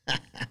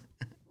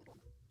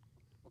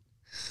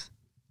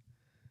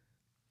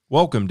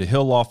Welcome to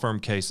Hill Law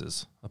Firm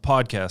Cases, a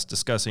podcast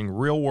discussing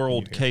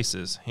real-world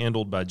cases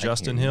handled by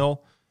Justin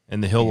Hill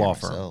and the Hill Law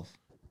Firm.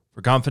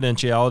 For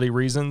confidentiality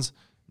reasons,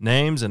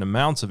 names and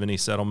amounts of any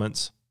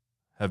settlements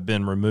have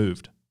been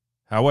removed.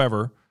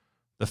 However,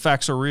 the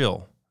facts are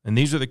real, and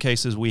these are the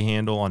cases we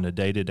handle on a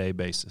day-to-day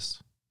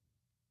basis.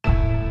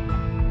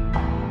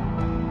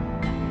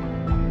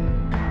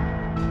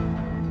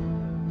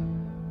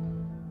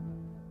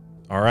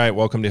 All right,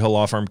 welcome to Hill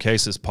Law Firm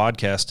Cases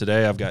podcast.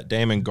 Today I've got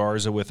Damon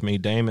Garza with me.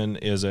 Damon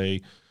is a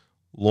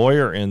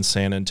lawyer in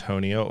San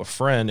Antonio, a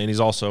friend, and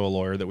he's also a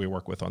lawyer that we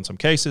work with on some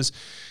cases.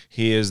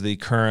 He is the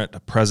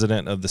current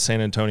president of the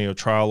San Antonio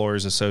Trial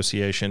Lawyers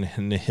Association,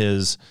 and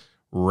his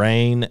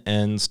reign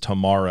ends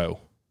tomorrow,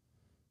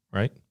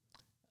 right?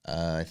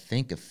 I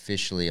think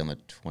officially on the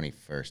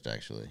 21st,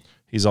 actually.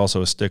 He's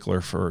also a stickler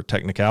for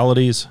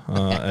technicalities,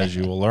 as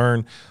you will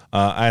learn.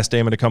 I asked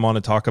Damon to come on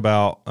and talk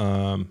about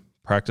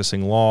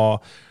practicing law.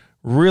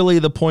 Really,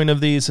 the point of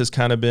these has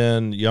kind of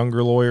been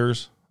younger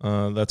lawyers.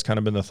 That's kind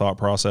of been the thought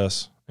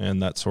process,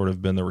 and that's sort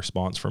of been the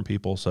response from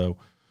people. So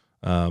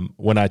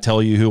when I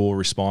tell you who will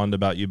respond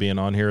about you being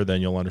on here,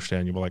 then you'll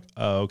understand. You'll be like,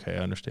 oh, okay, I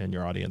understand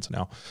your audience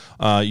now.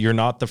 You're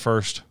not the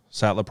first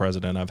SATLA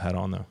president I've had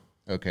on, though.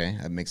 Okay,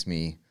 that makes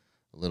me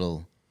a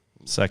little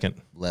second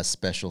less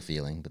special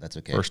feeling, but that's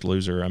okay. First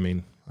loser. I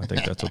mean, I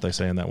think that's what they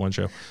say in that one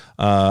show.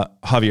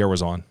 Javier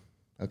was on.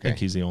 Okay. I think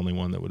he's the only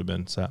one that would have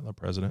been SATLA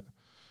president.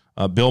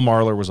 Bill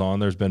Marler was on.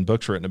 There's been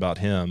books written about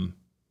him.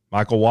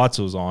 Michael Watts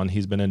was on.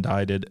 He's been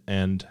indicted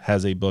and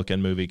has a book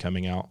and movie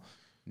coming out.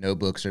 No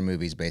books or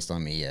movies based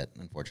on me yet,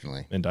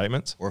 unfortunately.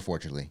 Indictments? Or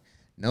fortunately.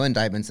 No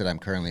indictments that I'm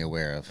currently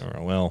aware of. All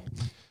right, well,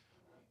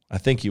 I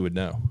think you would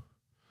know.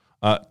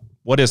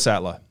 What is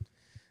SATLA?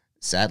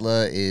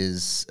 SATLA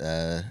is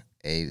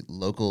a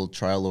local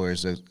trial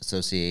lawyers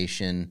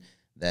association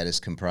that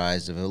is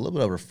comprised of a little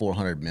bit over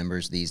 400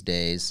 members these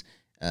days.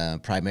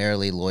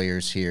 Primarily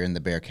lawyers here in the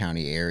Bexar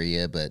County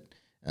area, but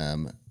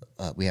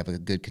we have a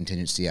good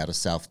contingency out of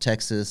South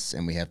Texas,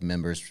 and we have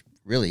members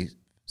really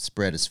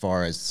spread as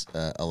far as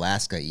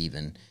Alaska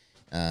even,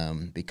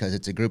 because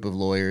it's a group of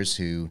lawyers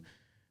who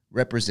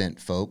represent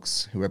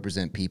folks, who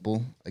represent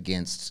people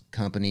against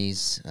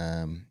companies,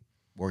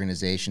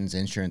 organizations,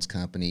 insurance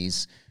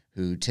companies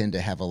who tend to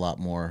have a lot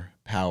more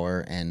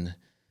power and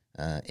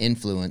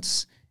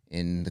influence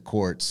in the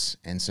courts,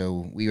 and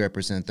so we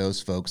represent those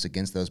folks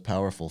against those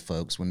powerful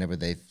folks whenever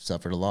they've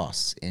suffered a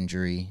loss,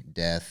 injury,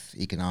 death,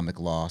 economic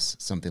loss,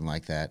 something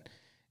like that.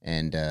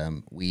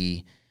 And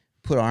we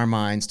put our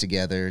minds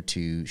together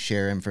to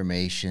share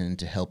information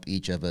to help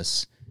each of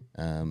us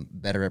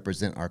better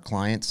represent our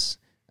clients.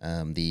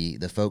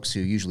 The folks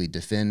who usually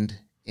defend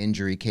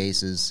injury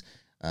cases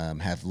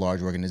have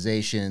large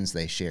organizations.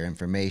 They share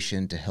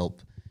information to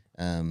help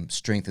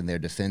strengthen their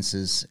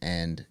defenses,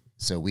 and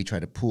so we try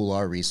to pool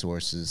our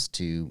resources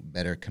to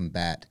better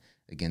combat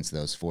against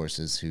those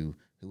forces who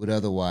would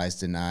otherwise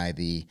deny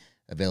the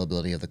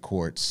availability of the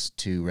courts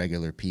to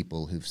regular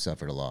people who've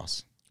suffered a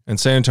loss. And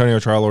San Antonio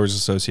Trial Lawyers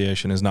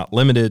Association is not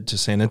limited to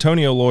San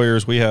Antonio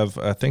lawyers. We have,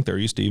 I think there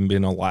used to even be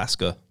an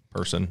Alaska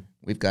person.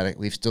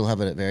 We still have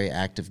a very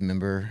active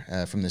member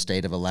from the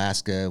state of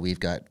Alaska. We've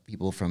got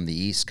people from the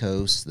East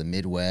Coast, the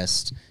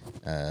Midwest,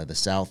 the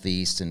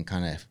Southeast, and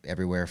kind of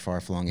everywhere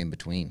far-flung in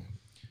between.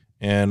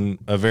 And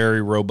a very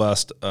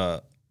robust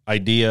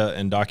idea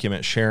and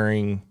document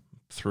sharing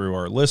through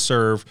our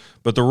listserv.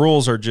 But the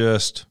rules are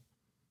just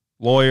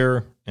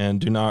lawyer and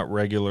do not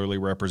regularly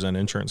represent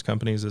insurance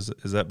companies.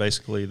 Is that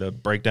basically the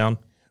breakdown?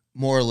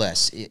 More or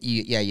less.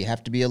 You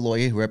have to be a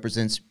lawyer who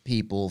represents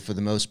people for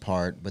the most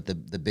part, but the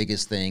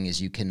biggest thing is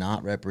you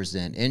cannot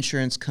represent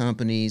insurance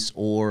companies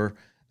or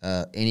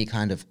any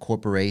kind of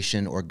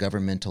corporation or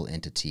governmental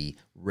entity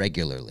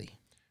regularly.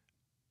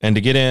 And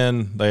to get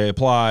in, they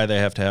apply, they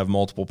have to have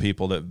multiple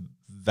people that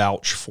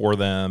vouch for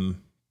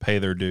them, pay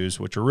their dues,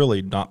 which are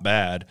really not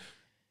bad.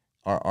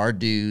 Our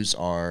dues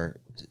are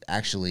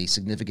actually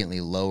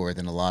significantly lower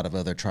than a lot of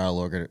other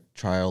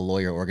trial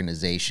lawyer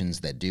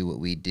organizations that do what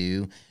we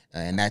do,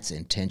 and that's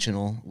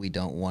intentional. We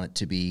don't want it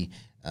to be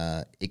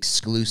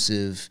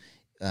exclusive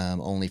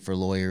only for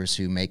lawyers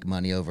who make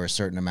money over a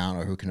certain amount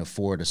or who can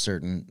afford a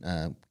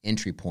certain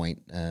entry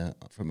point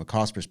from a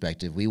cost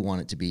perspective. We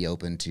want it to be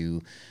open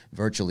to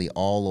virtually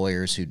all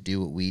lawyers who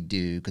do what we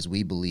do, because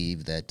we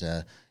believe that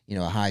a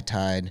high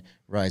tide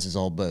raises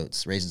all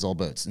boats.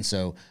 And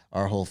so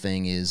our whole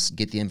thing is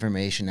get the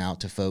information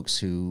out to folks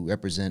who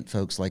represent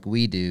folks like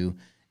we do,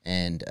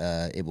 and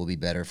it will be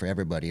better for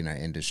everybody in our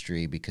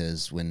industry,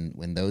 because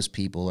when those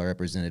people are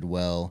represented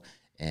well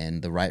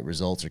and the right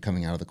results are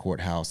coming out of the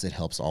courthouse, it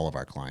helps all of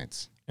our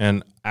clients.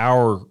 And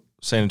our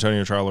San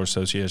Antonio Trial Lawyers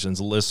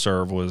Association's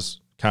listserv was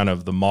kind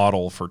of the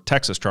model for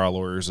Texas Trial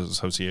Lawyers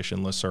Association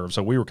listserv.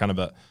 So we were kind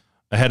of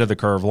ahead of the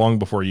curve long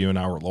before you and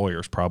I were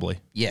lawyers,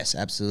 probably. Yes,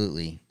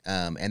 absolutely.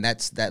 And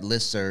that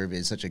listserv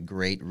is such a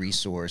great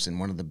resource, and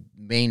one of the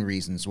main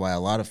reasons why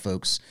a lot of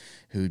folks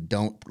who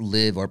don't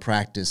live or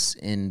practice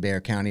in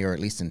Bexar County, or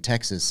at least in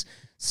Texas,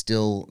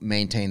 still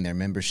maintain their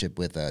membership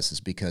with us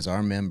is because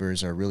our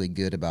members are really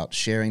good about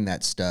sharing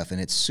that stuff, and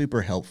it's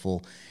super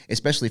helpful,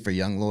 especially for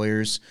young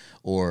lawyers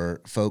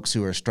or folks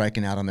who are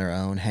striking out on their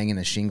own, hanging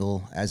a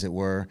shingle, as it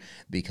were,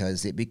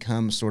 because it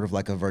becomes sort of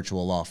like a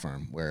virtual law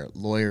firm where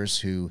lawyers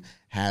who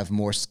have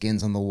more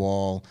skins on the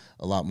wall,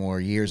 a lot more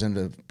years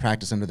under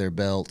practice under their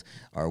belt,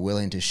 are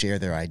willing to share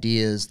their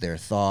ideas, their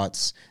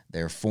thoughts,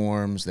 their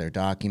forms, their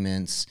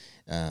documents,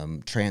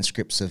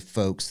 transcripts of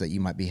folks that you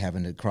might be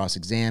having to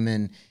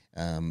cross-examine.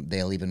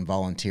 They'll even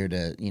volunteer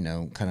to,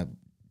 kind of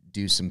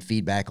do some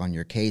feedback on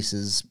your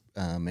cases.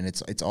 And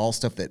it's all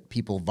stuff that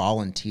people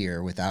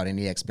volunteer without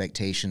any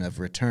expectation of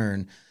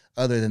return,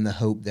 other than the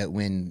hope that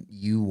when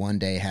you one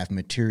day have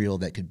material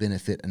that could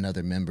benefit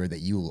another member, that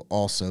you will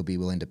also be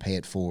willing to pay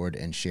it forward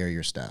and share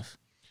your stuff.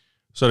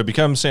 So to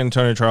become San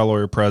Antonio Trial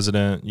Lawyer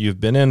President, you've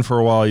been in for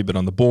a while, you've been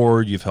on the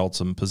board, you've held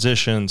some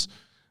positions.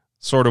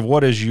 Sort of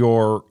what is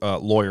your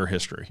lawyer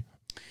history?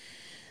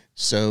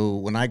 So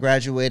when I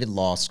graduated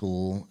law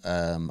school,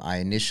 I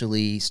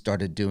initially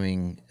started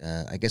doing,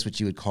 I guess what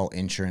you would call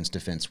insurance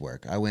defense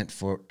work. I went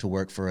to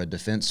work for a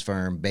defense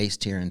firm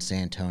based here in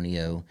San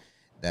Antonio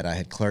that I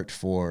had clerked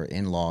for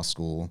in law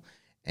school.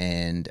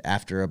 And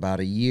after about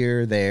a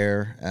year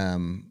there,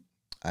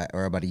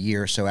 or about a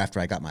year or so after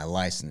I got my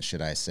license,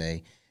 should I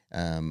say,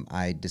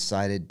 I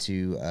decided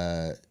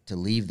to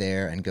leave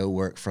there and go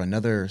work for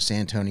another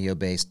San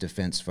Antonio-based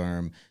defense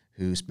firm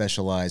who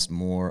specialized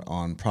more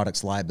on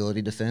products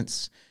liability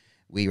defense.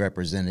 We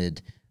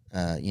represented,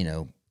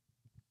 some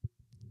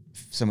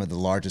of the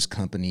largest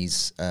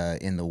companies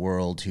in the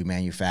world who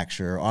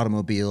manufacture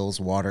automobiles,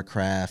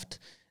 watercraft,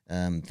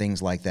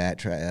 things like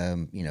that,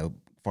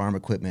 farm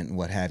equipment and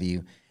what have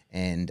you.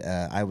 And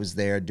I was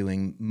there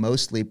doing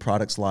mostly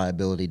products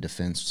liability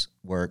defense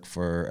work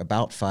for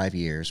about 5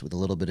 years, with a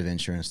little bit of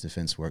insurance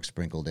defense work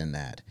sprinkled in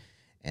that.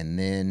 And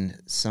then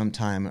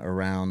sometime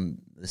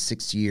around the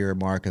 6-year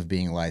mark of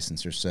being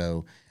licensed or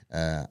so,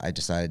 I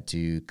decided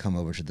to come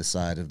over to the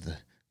side of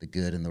the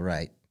good and the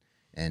right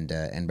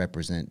and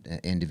represent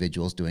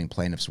individuals doing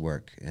plaintiff's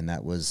work. And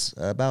that was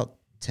about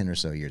 10 or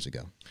so years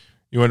ago.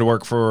 You went to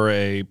work for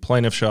a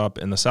plaintiff shop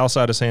in the south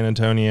side of San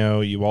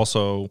Antonio. You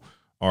also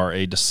are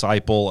a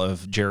disciple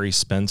of Jerry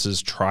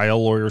Spence's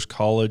Trial Lawyers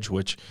College,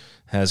 which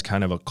has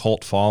kind of a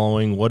cult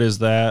following. What is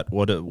that?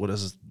 What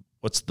is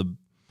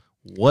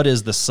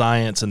the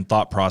science and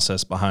thought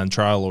process behind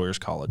Trial Lawyers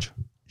College?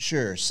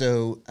 Sure.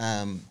 So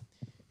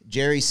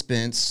Jerry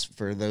Spence,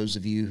 for those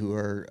of you who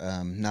are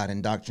not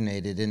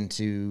indoctrinated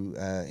into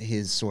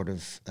his sort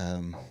of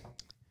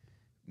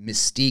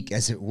mystique,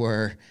 as it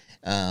were,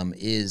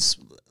 is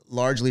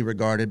largely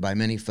regarded by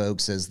many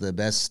folks as the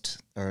best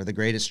or the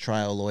greatest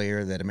trial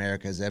lawyer that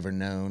America has ever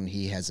known.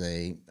 He has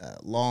a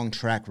long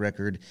track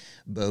record,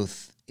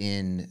 both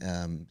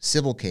in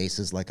civil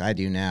cases like I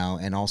do now,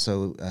 and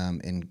also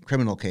in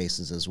criminal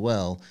cases as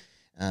well,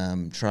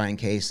 trying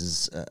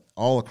cases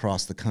all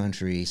across the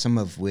country, some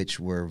of which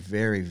were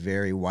very,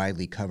 very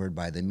widely covered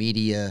by the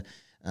media,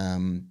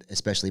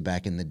 especially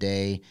back in the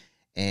day.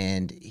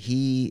 And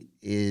he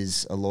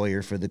is a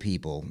lawyer for the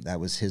people. That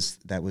was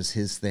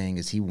his thing,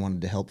 is he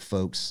wanted to help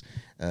folks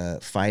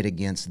fight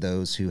against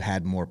those who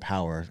had more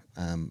power,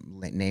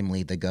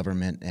 namely the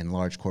government and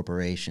large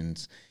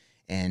corporations,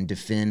 and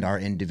defend our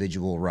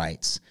individual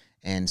rights.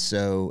 And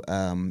so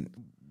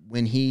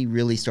when he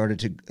really started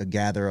to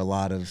gather a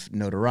lot of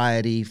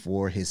notoriety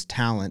for his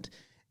talent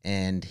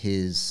and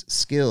his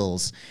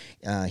skills,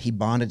 he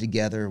bonded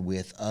together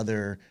with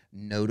other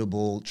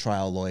notable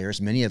trial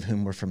lawyers, many of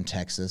whom were from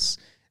Texas,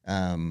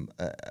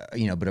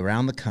 but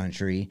around the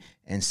country,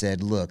 and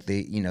said, look,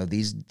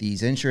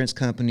 these insurance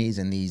companies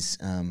and these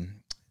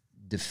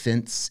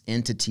defense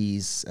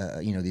entities,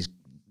 these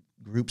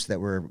groups that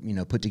were,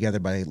 put together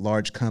by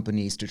large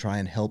companies to try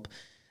and help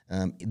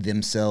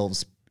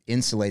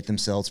insulate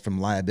themselves from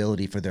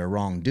liability for their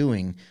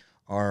wrongdoing,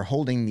 are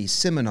holding these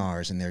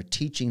seminars, and they're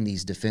teaching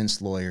these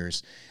defense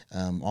lawyers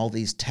all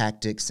these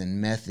tactics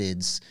and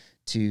methods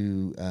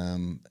to,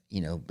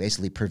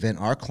 basically prevent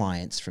our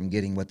clients from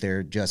getting what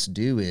their just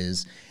due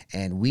is.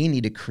 And we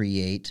need to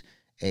create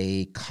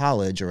a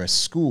college or a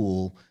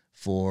school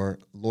for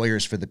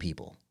lawyers for the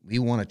people. We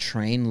want to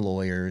train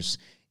lawyers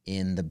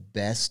in the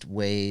best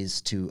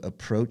ways to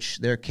approach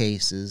their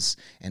cases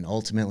and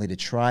ultimately to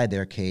try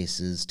their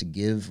cases, to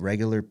give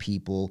regular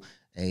people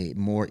a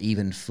more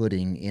even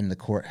footing in the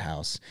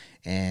courthouse.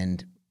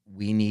 And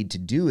we need to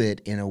do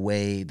it in a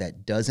way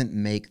that doesn't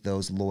make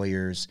those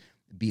lawyers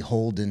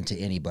beholden to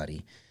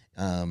anybody.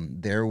 When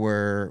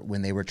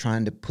they were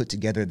trying to put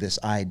together this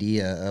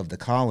idea of the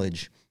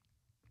college,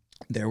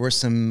 there were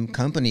some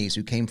companies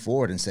who came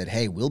forward and said,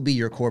 hey, we'll be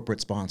your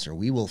corporate sponsor.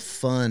 We will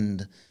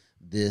fund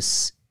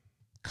this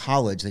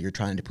college that you're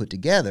trying to put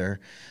together.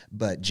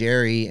 But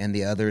Jerry and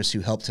the others who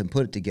helped him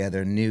put it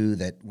together knew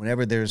that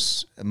whenever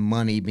there's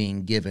money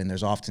being given,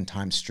 there's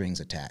oftentimes strings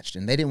attached,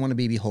 and they didn't want to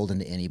be beholden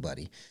to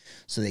anybody.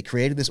 So they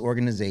created this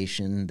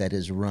organization that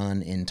is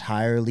run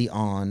entirely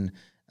on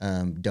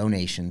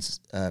donations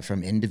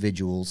from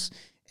individuals,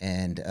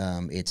 and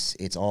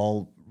it's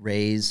all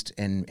raised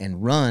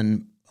and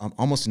run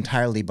almost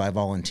entirely by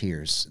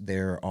volunteers.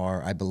 There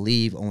are, I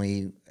believe,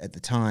 only at the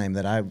time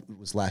that I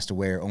was last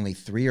aware, only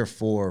 3 or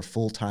 4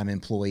 full-time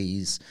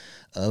employees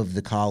of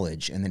the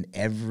college, and then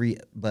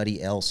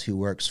everybody else who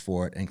works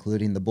for it,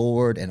 including the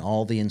board and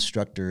all the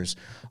instructors,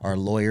 are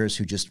lawyers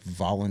who just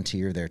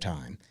volunteer their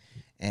time.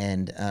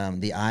 And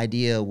the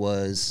idea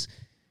was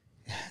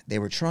they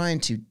were trying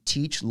to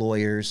teach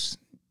lawyers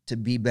to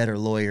be better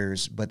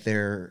lawyers, but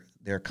their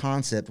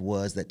concept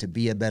was that to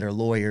be a better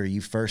lawyer, you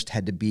first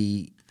had to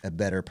be a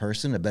better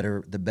person,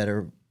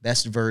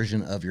 best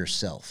version of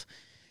yourself.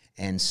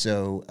 And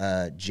so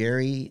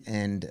Jerry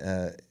and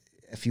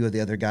a few of the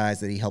other guys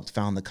that he helped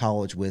found the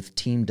college with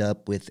teamed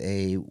up with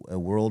a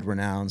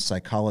world-renowned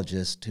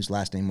psychologist whose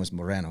last name was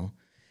Moreno.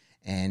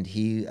 And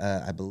he,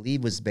 I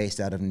believe, was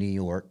based out of New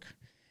York.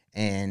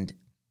 And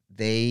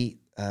they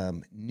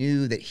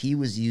knew that he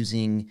was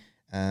using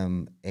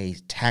a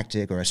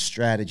tactic or a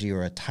strategy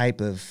or a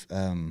type of,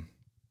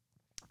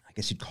 I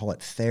guess you'd call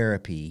it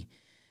therapy,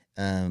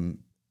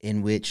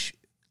 in which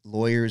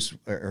lawyers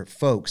or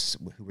folks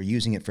who were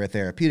using it for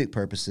therapeutic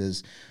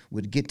purposes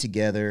would get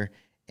together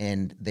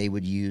and they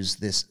would use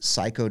this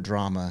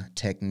psychodrama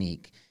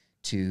technique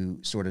to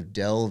sort of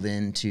delve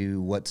into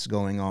what's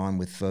going on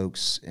with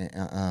folks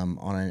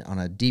on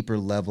a deeper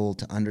level,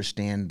 to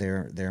understand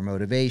their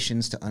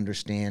motivations, to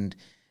understand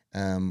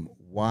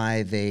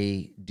why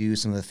they do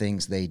some of the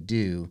things they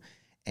do.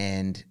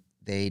 And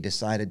they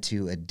decided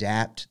to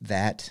adapt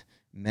that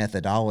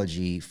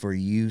methodology for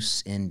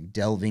use in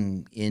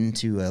delving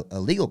into a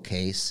legal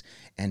case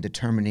and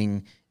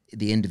determining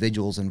the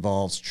individuals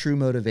involved's true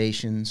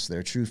motivations,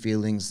 their true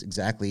feelings,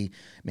 exactly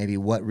maybe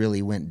what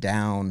really went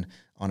down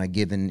on a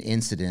given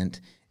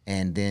incident.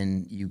 And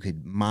then you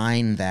could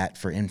mine that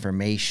for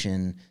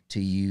information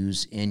to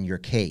use in your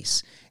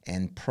case.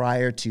 And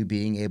prior to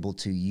being able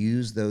to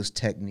use those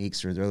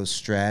techniques or those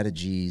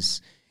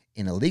strategies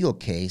in a legal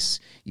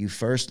case, you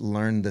first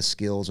learn the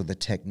skills or the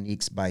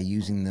techniques by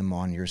using them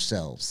on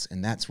yourselves.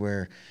 And that's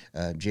where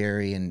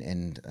Jerry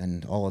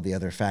and all of the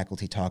other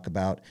faculty talk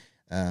about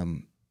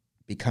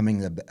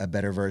becoming a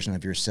better version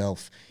of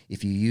yourself.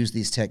 If you use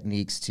these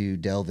techniques to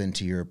delve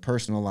into your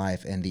personal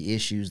life and the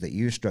issues that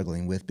you're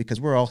struggling with, because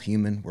we're all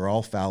human, we're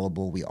all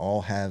fallible, we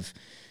all have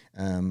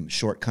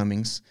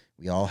shortcomings,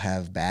 we all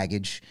have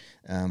baggage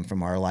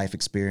from our life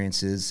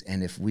experiences.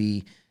 And if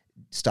we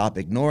stop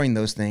ignoring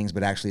those things,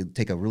 but actually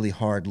take a really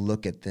hard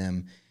look at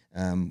them,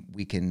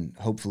 we can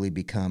hopefully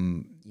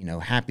become,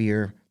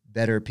 happier,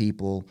 better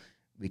people.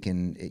 We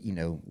can,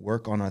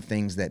 work on our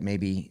things that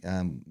maybe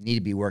need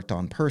to be worked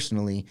on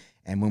personally.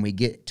 And when we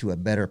get to a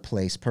better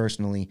place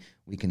personally,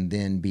 we can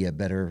then be a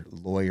better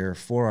lawyer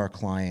for our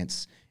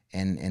clients.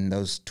 And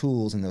those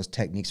tools and those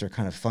techniques are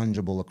kind of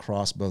fungible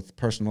across both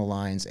personal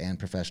lines and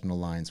professional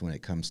lines when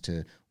it comes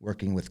to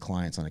working with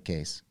clients on a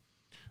case.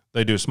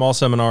 They do small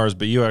seminars,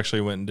 but you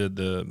actually went and did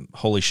the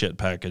holy shit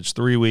package,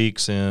 3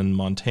 weeks in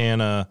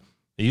Montana.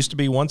 It used to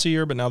be once a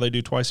year, but now they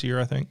do twice a year,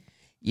 I think.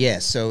 Yeah,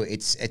 so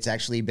it's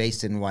actually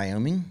based in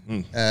Wyoming,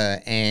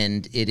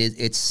 and it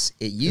used to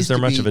be. Is there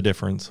much of a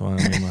difference?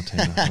 Wyoming,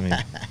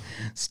 Montana.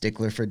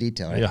 Stickler for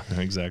detail. Right? Yeah,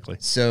 exactly.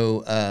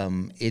 So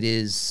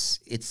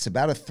it's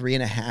about a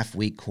 3.5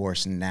 week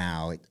course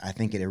now. I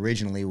think it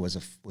originally was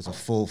a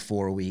full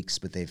 4 weeks,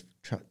 but they've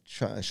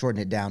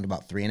shortened it down to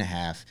about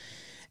 3.5.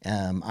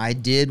 I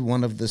did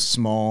one of the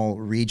small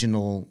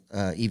regional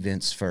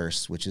events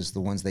first, which is the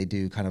ones they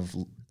do kind of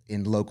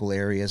in local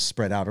areas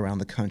spread out around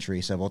the country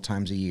several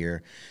times a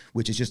year,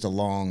 which is just a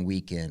long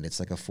weekend.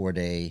 It's like a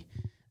 4-day,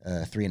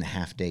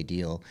 3.5-day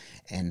deal.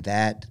 And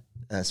that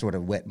sort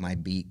of whet my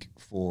beak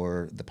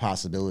for the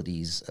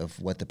possibilities of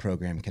what the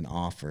program can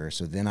offer.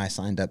 So then I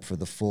signed up for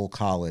the full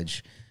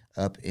college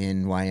up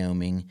in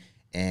Wyoming.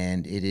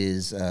 And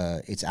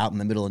it's out in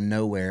the middle of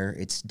nowhere.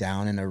 It's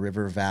down in a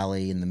river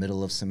valley in the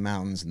middle of some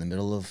mountains in the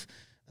middle of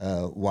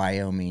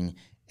Wyoming.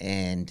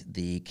 And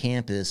the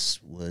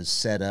campus was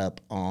set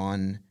up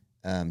on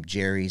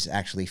Jerry's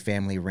actually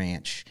family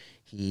ranch.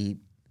 He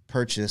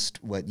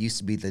purchased what used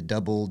to be the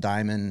Double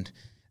Diamond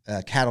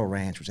cattle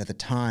ranch, which at the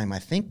time, I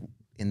think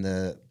in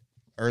the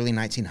early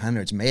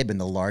 1900s, may have been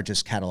the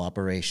largest cattle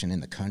operation in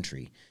the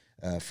country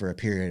for a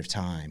period of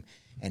time.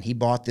 And he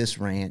bought this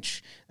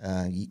ranch,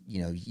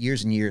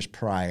 years and years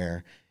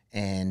prior.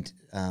 And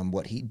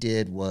what he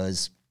did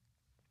was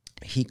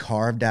he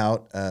carved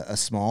out a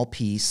small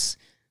piece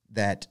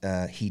that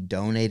he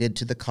donated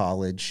to the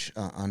college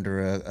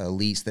under a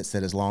lease that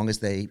said as long as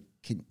they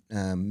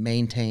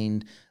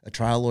maintained a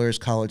trial lawyers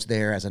college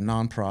there as a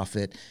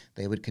nonprofit,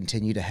 they would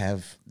continue to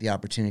have the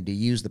opportunity to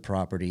use the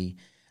property.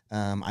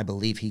 I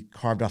believe he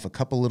carved off a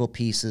couple little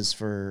pieces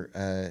for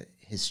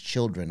his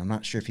children. I'm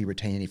not sure if he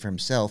retained any for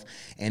himself.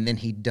 And then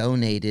he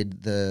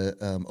donated the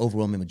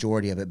overwhelming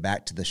majority of it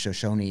back to the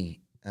Shoshone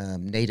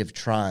native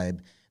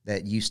tribe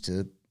that used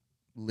to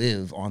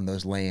live on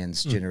those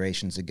lands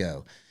generations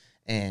ago.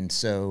 And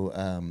so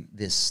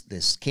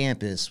this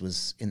campus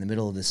was in the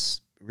middle of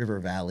this river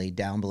valley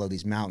down below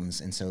these mountains.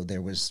 And so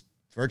there was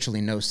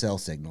virtually no cell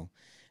signal.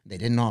 They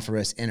didn't offer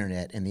us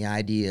internet. And the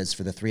idea is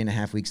for the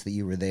 3.5 weeks that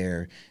you were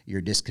there,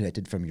 you're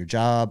disconnected from your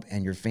job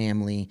and your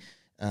family,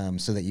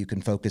 so that you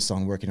can focus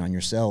on working on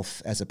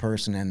yourself as a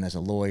person and as a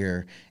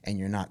lawyer, and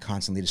you're not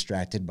constantly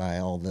distracted by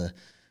all the,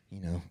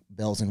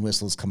 bells and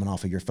whistles coming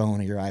off of your phone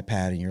or your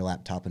iPad and your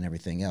laptop and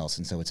everything else.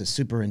 And so it's a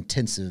super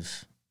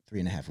intensive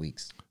 3.5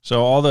 weeks.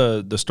 So all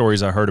the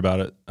stories I heard about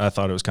it, I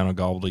thought it was kind of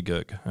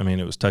gobbledygook. I mean,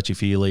 it was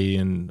touchy-feely,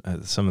 and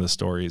some of the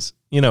stories,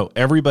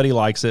 everybody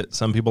likes it.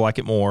 Some people like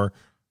it more.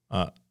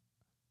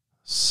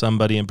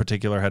 Somebody in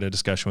particular had a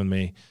discussion with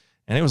me,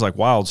 and it was like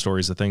wild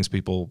stories of things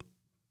people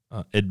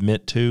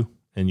admit to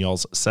in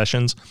y'all's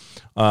sessions.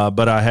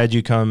 But I had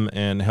you come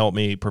and help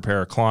me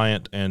prepare a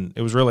client, and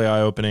it was really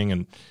eye-opening,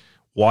 and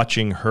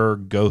watching her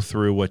go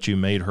through what you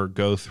made her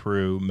go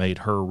through made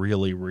her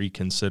really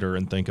reconsider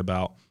and think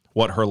about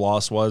what her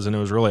loss was, and it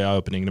was really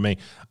eye-opening to me.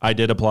 I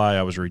did apply.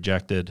 I was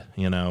rejected.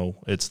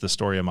 It's the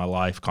story of my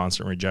life,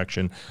 constant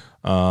rejection.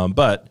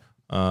 But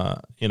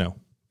it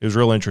was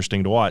real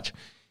interesting to watch.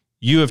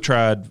 You have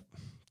tried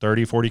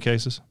 30, 40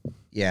 cases?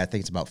 Yeah, I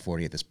think it's about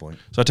 40 at this point.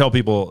 So I tell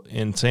people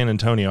in San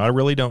Antonio, I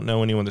really don't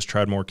know anyone that's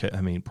tried more.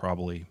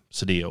 Probably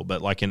Cedillo,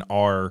 but like in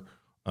our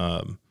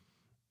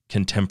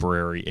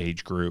contemporary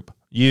age group,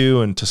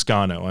 you and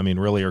Toscano,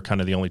 really are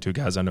kind of the only two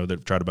guys I know that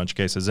have tried a bunch of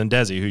cases. And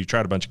Desi, who you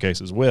tried a bunch of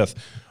cases with.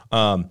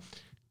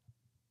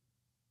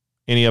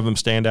 Any of them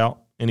stand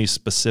out? Any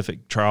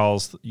specific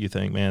trials that you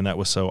think, man, that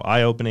was so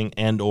eye-opening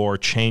and or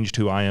changed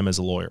who I am as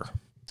a lawyer?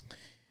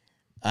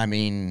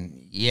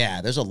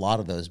 Yeah, there's a lot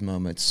of those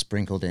moments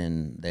sprinkled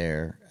in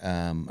there,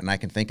 and I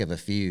can think of a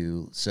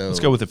few. So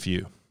let's go with a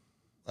few.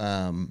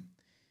 One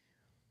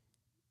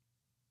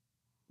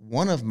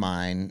of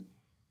mine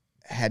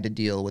had to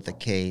deal with a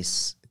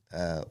case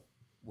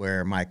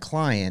where my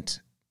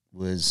client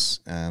was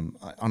on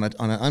an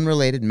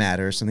unrelated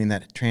matter, something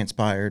that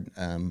transpired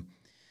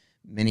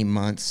many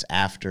months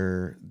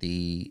after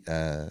the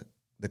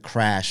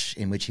crash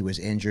in which he was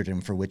injured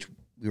and for which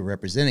we were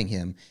representing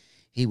him.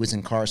 He was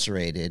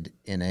incarcerated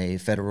in a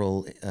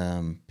federal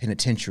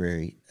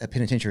penitentiary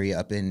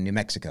up in New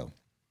Mexico.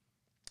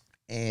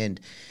 And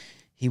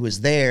he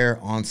was there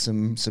on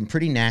some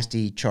pretty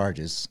nasty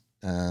charges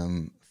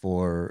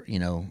for,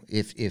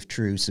 if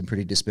true, some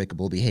pretty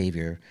despicable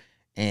behavior.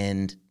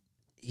 And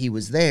he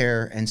was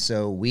there, and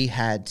so we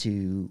had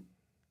to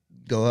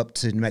go up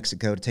to New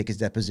Mexico to take his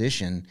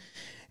deposition,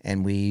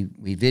 and we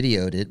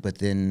videoed it, but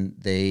then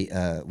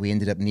we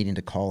ended up needing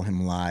to call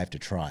him live to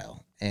trial.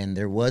 And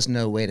there was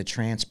no way to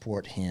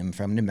transport him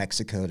from New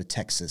Mexico to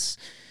Texas.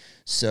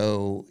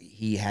 So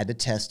he had to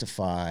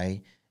testify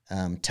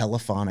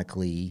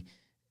telephonically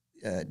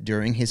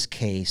during his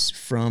case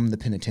from the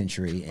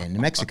penitentiary in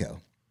New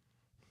Mexico.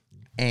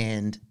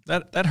 And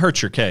that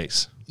hurts your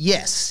case.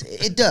 Yes,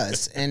 it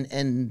does.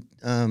 And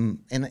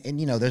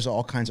there's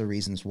all kinds of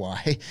reasons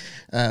why,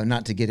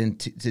 not to get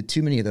into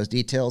too many of those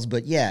details,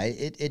 but yeah,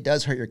 it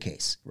does hurt your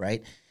case,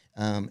 right?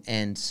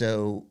 And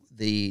so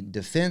the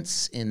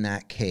defense in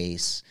that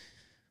case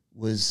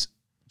was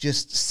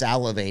just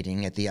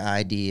salivating at the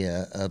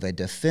idea of a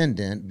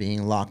defendant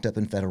being locked up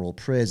in federal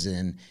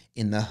prison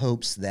in the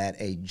hopes that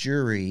a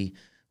jury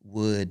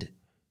would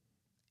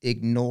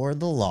ignore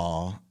the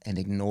law and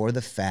ignore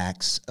the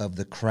facts of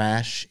the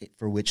crash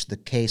for which the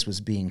case was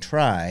being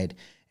tried,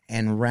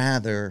 and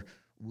rather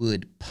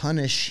would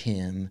punish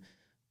him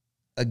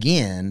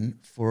again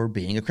for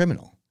being a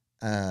criminal.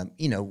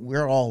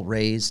 We're all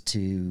raised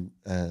to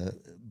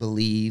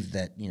believe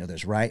that,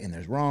 there's right and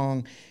there's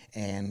wrong.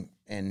 And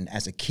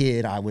as a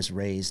kid, I was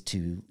raised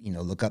to,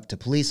 look up to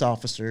police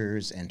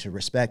officers and to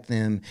respect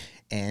them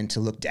and to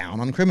look down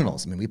on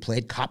criminals. We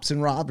played cops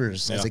and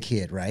robbers as a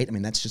kid, right?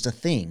 That's just a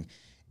thing.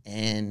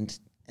 And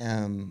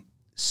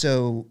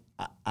so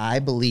I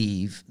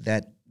believe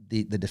that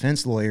the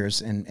defense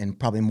lawyers and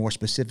probably more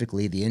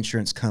specifically the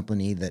insurance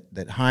company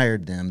that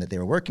hired them, that they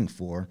were working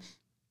for,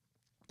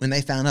 when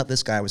they found out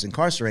this guy was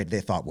incarcerated, they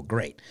thought, well,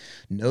 great,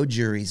 no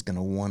jury's going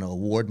to want to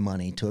award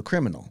money to a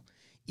criminal,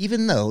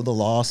 even though the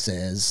law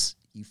says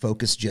you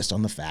focus just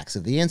on the facts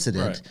of the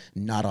incident, right,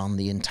 not on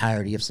the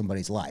entirety of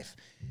somebody's life.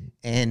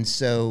 And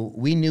so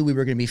we knew we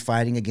were going to be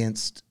fighting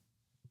against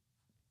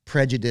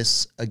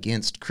prejudice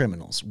against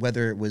criminals,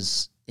 whether it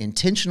was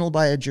intentional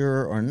by a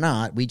juror or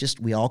not.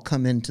 We all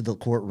come into the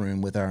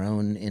courtroom with our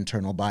own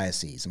internal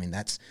biases.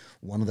 That's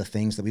one of the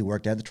things that we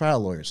worked at the Trial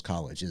Lawyers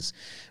College, is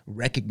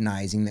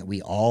recognizing that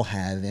we all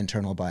have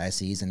internal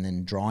biases and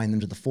then drawing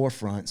them to the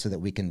forefront so that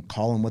we can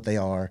call them what they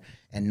are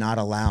and not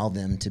allow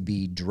them to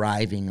be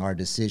driving our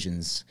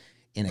decisions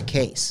in a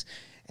case.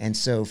 And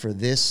so for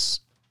this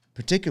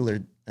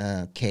particular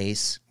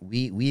case,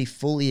 we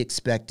fully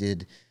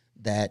expected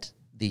that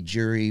the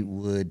jury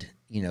would,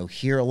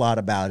 hear a lot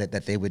about it,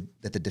 that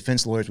the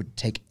defense lawyers would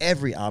take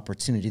every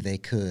opportunity they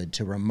could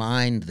to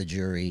remind the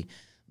jury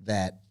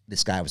that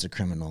this guy was a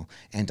criminal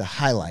and to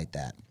highlight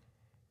that.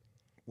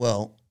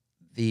 Well,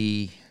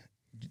 the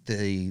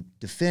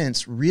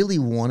defense really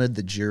wanted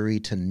the jury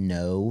to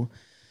know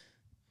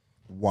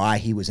why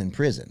he was in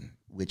prison,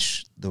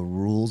 which the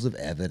rules of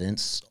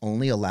evidence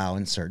only allow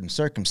in certain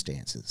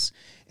circumstances.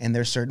 And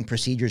there's certain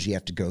procedures you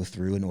have to go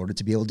through in order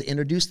to be able to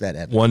introduce that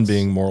evidence. One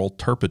being moral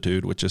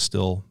turpitude, which is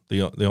still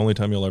the only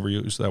time you'll ever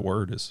use that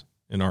word is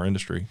in our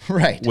industry.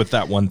 Right. With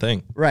that one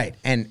thing. Right.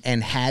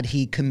 And had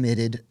he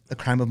committed a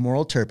crime of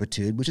moral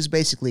turpitude, which is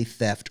basically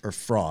theft or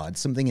fraud,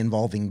 something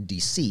involving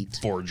deceit.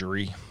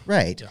 Forgery.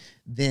 Right. Yeah.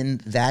 Then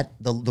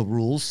the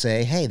rules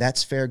say, hey,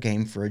 that's fair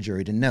game for a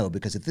jury to know,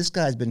 because if this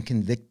guy's been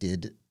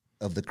convicted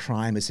of the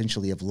crime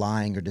essentially of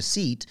lying or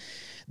deceit,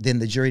 then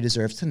the jury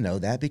deserves to know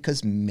that,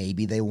 because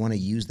maybe they want to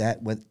use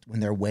that when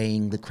they're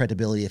weighing the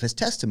credibility of his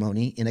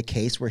testimony in a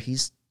case where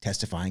he's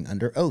testifying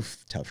under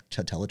oath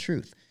to tell the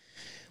truth.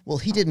 Well,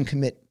 he didn't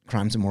commit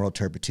crimes of moral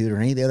turpitude or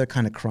any of the other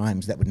kind of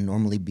crimes that would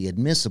normally be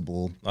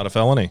admissible. Not a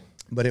felony.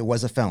 But it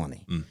was a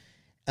felony,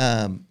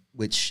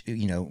 which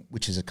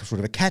is a sort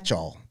of a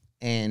catch-all.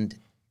 And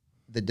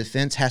the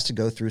defense has to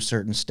go through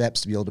certain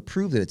steps to be able to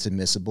prove that it's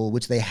admissible,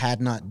 which they had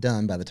not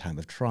done by the time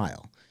of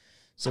trial.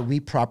 So we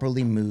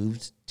properly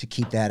moved to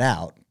keep that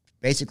out,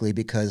 basically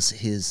because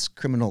his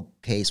criminal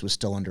case was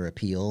still under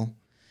appeal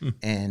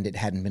and it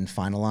hadn't been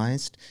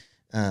finalized.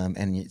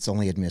 And it's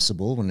only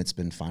admissible when it's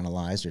been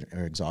finalized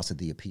or exhausted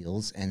the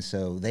appeals. And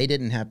so they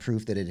didn't have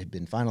proof that it had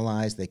been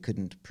finalized. They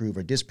couldn't prove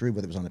or disprove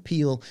whether it was on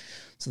appeal.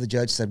 So the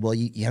judge said, well,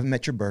 you haven't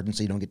met your burden,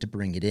 so you don't get to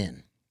bring it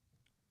in.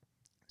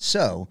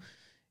 So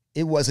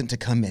it wasn't to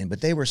come in,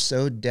 but they were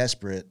so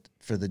desperate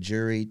for the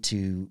jury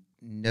to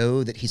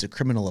know that he's a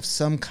criminal of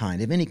some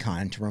kind, of any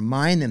kind, to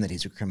remind them that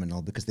he's a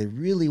criminal, because they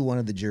really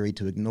wanted the jury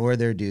to ignore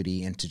their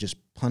duty and to just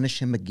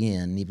punish him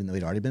again, even though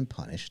he'd already been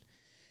punished.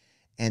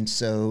 And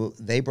so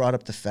they brought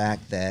up the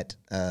fact that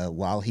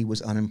while he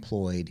was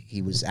unemployed,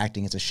 he was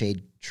acting as a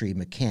shade tree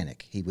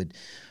mechanic. He would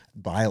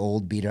buy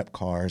old beat-up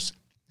cars,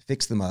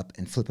 fix them up,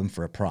 and flip them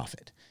for a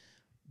profit.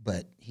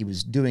 But he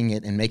was doing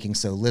it and making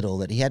so little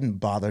that he hadn't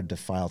bothered to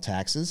file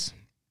taxes.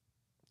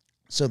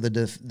 So the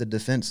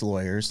defense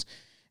lawyers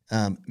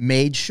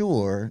made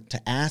sure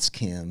to ask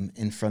him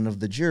in front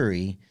of the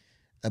jury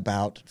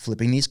about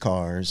flipping these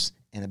cars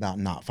and about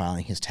not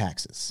filing his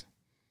taxes.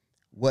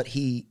 What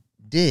he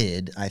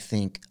did, I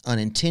think,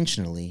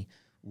 unintentionally,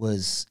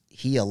 was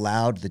he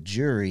allowed the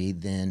jury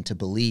then to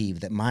believe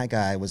that my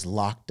guy was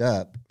locked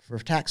up for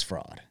tax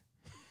fraud,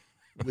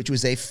 which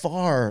was a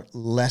far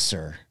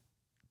lesser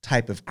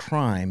type of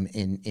crime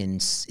in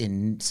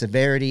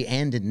severity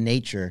and in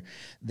nature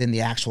than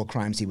the actual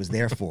crimes he was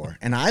there for.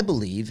 And I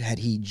believe had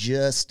he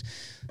just,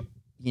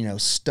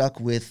 stuck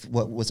with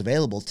what was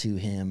available to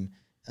him,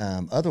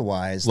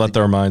 otherwise, let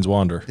their minds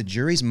wander. The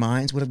jury's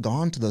minds would have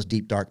gone to those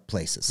deep, dark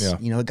places. Yeah.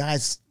 A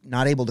guy's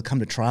not able to come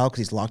to trial because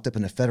he's locked up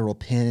in a federal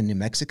pen in New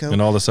Mexico.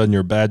 And all of a sudden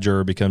your bad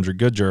juror becomes your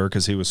good juror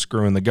because he was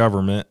screwing the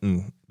government,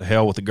 and the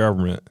hell with the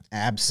government.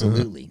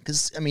 Absolutely.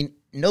 Because,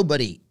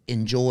 nobody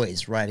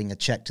enjoys writing a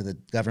check to the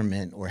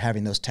government or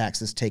having those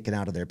taxes taken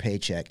out of their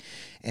paycheck.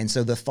 And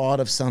so the thought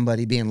of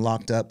somebody being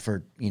locked up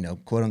for,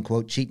 quote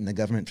unquote, cheating the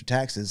government for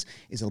taxes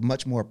is a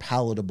much more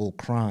palatable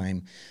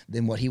crime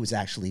than what he was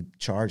actually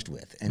charged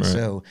with. And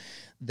so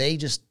they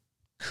just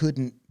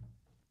couldn't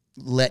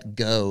let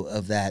go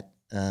of that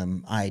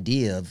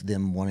idea of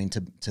them wanting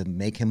to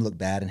make him look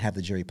bad and have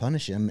the jury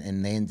punish him.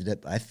 And they ended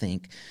up, I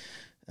think,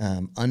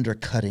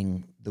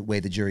 undercutting the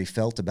way the jury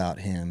felt about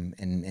him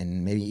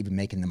and maybe even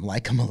making them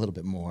like him a little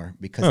bit more,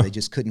 because they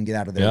just couldn't get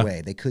out of their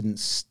way. They couldn't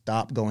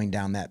stop going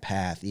down that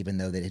path, even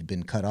though they had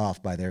been cut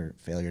off by their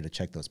failure to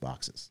check those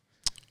boxes.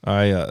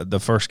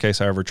 The first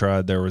case I ever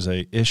tried, there was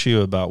a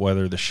issue about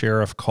whether the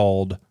sheriff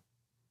called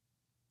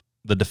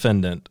the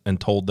defendant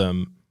and told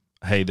them,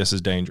 hey, this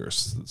is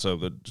dangerous. So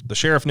the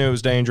sheriff knew it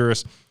was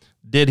dangerous.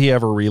 Did he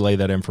ever relay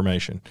that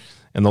information?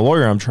 And the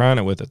lawyer I'm trying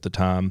it with at the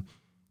time,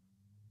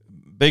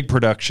 big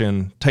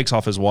production, takes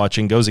off his watch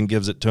and goes and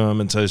gives it to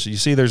him and says, you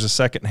see there's a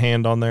second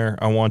hand on there?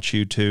 I want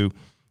you to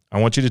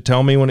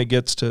tell me when it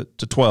gets to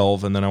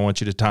 12, and then I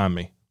want you to time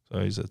me. So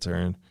he sits there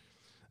and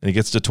he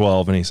gets to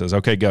 12 and he says,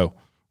 okay, go.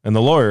 And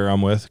the lawyer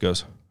I'm with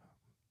goes,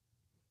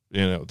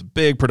 the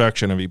big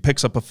production of he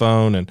picks up a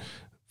phone and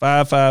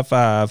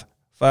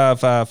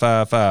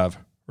 555-5555.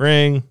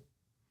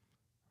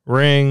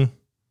 Ring.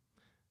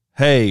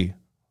 Hey,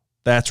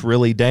 that's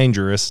really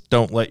dangerous.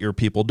 Don't let your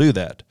people do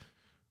that.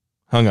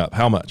 Hung up.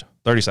 How much?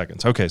 30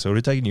 seconds. Okay, so it would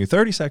have taken you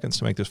 30 seconds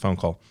to make this phone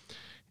call.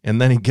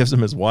 And then he gives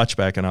him his watch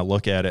back, and I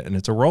look at it, and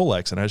it's a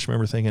Rolex. And I just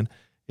remember thinking,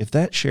 if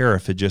that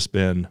sheriff had just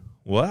been,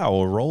 wow,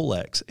 a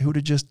Rolex, it would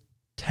have just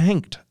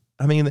tanked.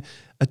 I mean,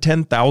 a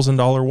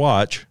 $10,000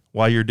 watch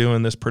while you're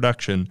doing this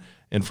production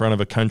in front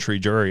of a country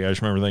jury. I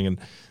just remember thinking,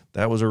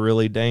 that was a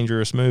really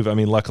dangerous move. I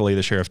mean, luckily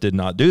the sheriff did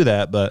not do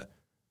that, but,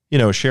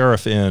 a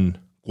sheriff in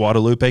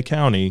Guadalupe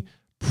County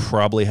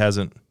probably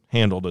hasn't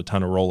handled a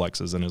ton of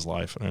Rolexes in his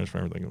life. And I just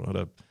remember thinking, what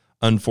a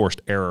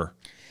unforced error.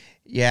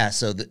 Yeah,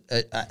 so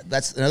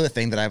that's another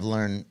thing that I've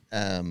learned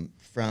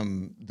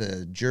from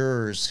the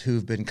jurors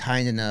who've been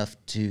kind enough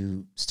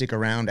to stick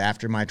around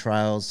after my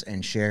trials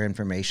and share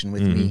information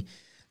with me,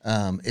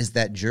 is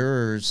that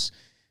jurors,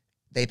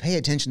 they pay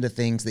attention to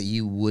things that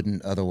you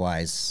wouldn't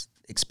otherwise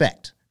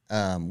expect.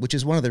 which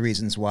is one of the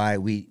reasons why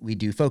we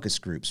do focus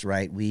groups,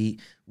 right? We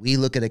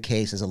look at a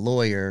case as a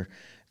lawyer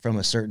from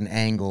a certain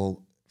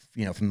angle,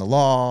 from the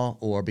law,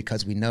 or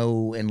because we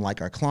know and like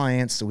our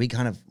clients, so we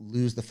kind of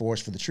lose the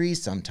forest for the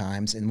trees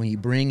sometimes. And when you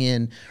bring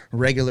in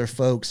regular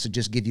folks to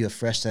just give you a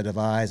fresh set of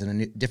eyes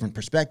and a different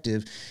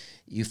perspective,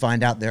 you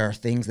find out there are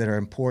things that are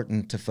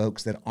important to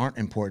folks that aren't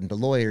important to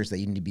lawyers that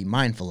you need to be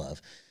mindful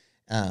of.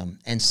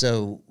 And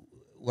so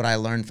what I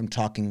learned from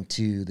talking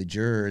to the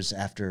jurors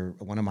after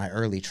one of my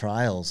early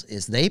trials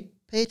is they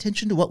pay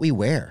attention to what we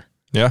wear.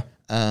 Yeah.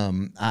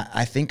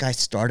 I think I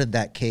started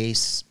that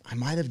case. I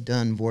might have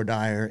done voir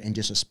dire in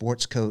just a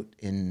sports coat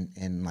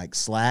in like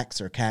slacks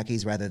or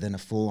khakis rather than a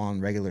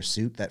full-on regular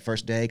suit that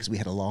first day, because we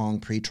had a long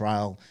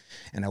pre-trial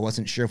and I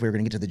wasn't sure if we were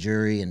going to get to the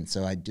jury, and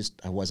so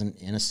I wasn't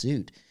in a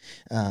suit.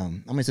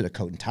 I'm going to say a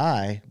coat and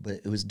tie, but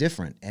it was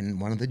different.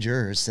 And one of the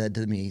jurors said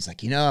to me, he's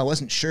like, I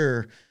wasn't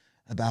sure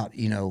about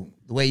the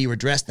way you were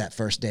dressed that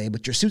first day,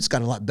 but your suits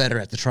got a lot better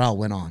as the trial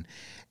went on.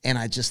 And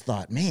I just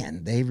thought,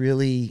 man, they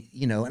really,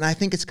 and I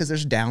think it's because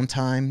there's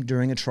downtime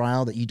during a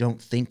trial that you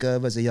don't think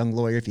of as a young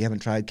lawyer if you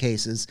haven't tried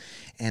cases.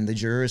 And the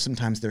jurors,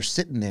 sometimes they're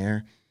sitting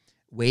there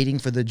waiting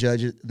for the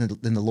judge and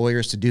the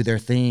lawyers to do their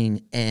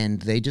thing,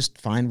 and they just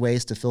find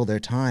ways to fill their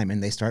time,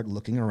 and they start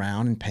looking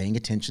around and paying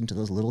attention to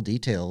those little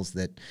details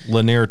that...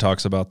 Lanier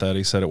talks about that.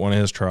 He said at one of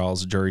his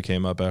trials, a jury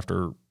came up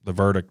after the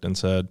verdict and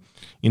said,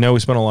 we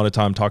spent a lot of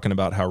time talking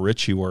about how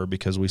rich you were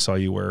because we saw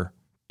you wear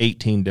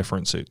 18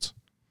 different suits.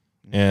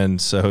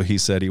 And so he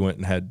said he went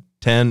and had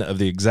 10 of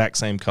the exact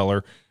same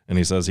color, and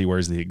he says he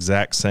wears the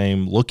exact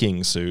same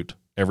looking suit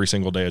every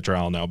single day of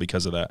trial now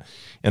because of that.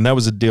 And that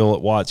was a deal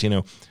at Watts.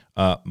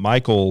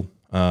 Michael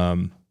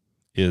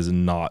is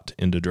not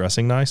into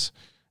dressing nice,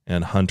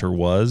 and Hunter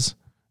was,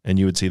 and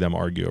you would see them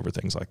argue over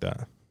things like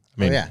that.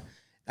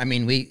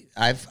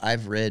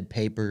 I've read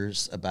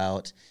papers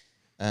about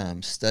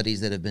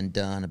studies that have been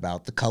done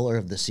about the color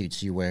of the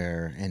suits you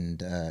wear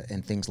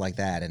and things like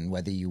that, and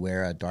whether you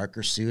wear a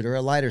darker suit or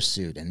a lighter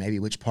suit, and maybe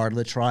which part of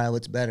the trial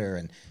it's better,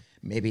 and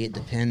maybe it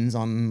depends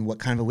on what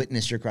kind of a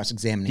witness you're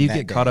cross-examining. Do you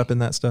get caught up in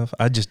that stuff?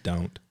 I just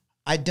don't.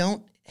 I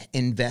don't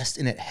invest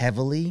in it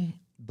heavily,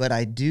 but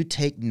I do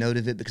take note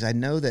of it because I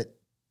know that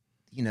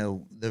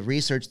the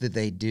research that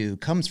they do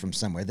comes from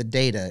somewhere. The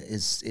data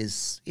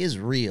is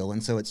real,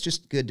 and so it's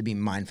just good to be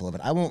mindful of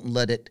it. I won't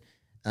let it.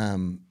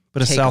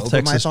 But a South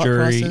Texas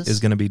jury is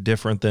going to be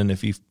different than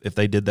if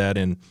they did that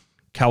in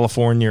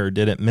California or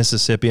did it in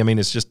Mississippi.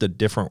 It's just a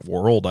different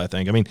world, I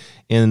think.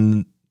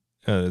 In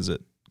is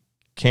it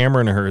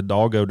Cameron or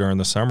Hidalgo during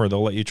the summer,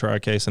 they'll let you try a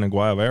case in a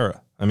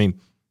Guayavera. It's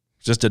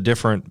just a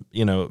different,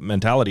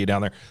 mentality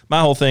down there.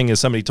 My whole thing is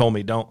somebody told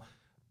me, don't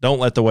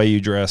let the way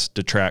you dress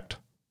detract.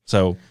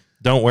 So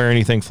don't wear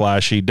anything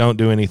flashy. Don't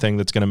do anything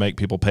that's going to make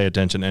people pay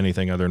attention to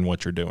anything other than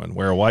what you're doing.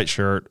 Wear a white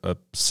shirt, a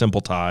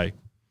simple tie.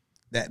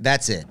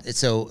 That's it.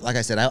 So, like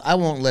I said, I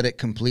won't let it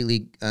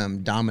completely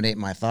dominate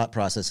my thought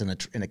process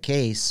in a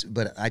case,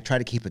 but I try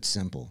to keep it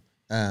simple.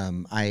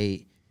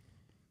 I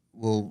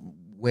will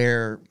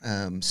wear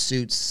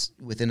suits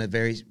within a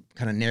very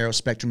kind of narrow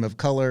spectrum of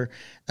color.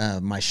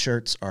 My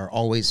shirts are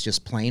always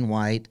just plain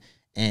white,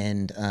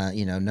 and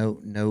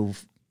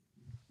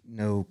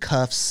no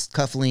cuffs,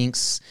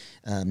 cufflinks,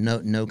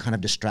 no kind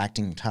of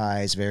distracting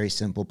ties. Very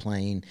simple,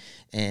 plain,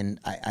 and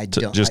I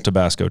don't just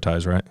Tabasco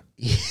ties, right?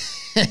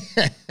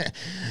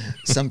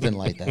 Something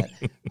like that.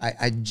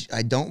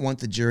 I don't want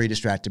the jury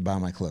distracted by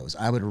my clothes.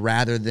 I would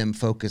rather them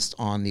focused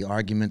on the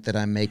argument that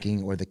I'm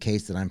making or the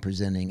case that I'm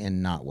presenting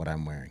and not what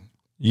I'm wearing.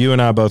 You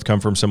and I both come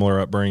from similar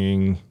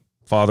upbringing.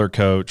 Father,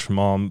 coach,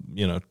 mom,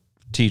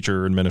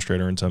 teacher,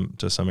 administrator, and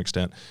to some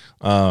extent.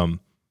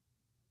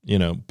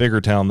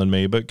 Bigger town than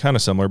me, but kind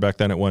of similar. Back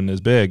then it wasn't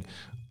as big.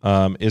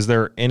 Is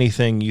there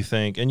anything you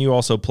think, and you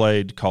also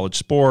played college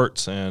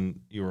sports and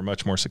you were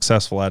much more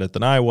successful at it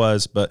than I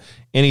was, but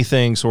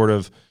anything sort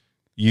of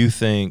you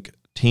think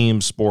team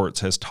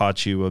sports has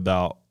taught you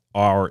about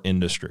our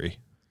industry?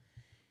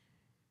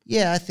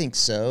 Yeah, I think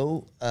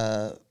so.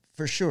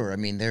 For sure.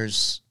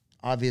 There's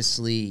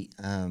obviously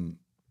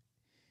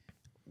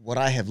what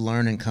I have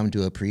learned and come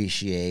to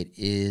appreciate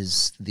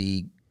is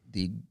the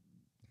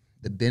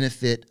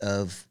benefit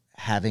of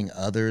having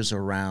others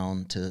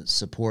around to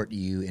support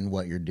you in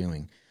what you're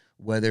doing,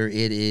 whether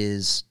it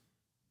is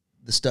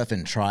the stuff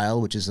in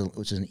trial, which is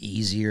an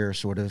easier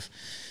sort of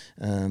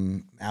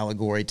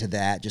allegory to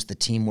that, just the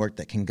teamwork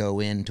that can go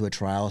into a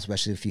trial,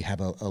 especially if you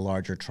have a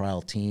larger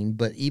trial team,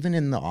 but even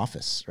in the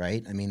office,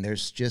 right?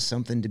 There's just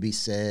something to be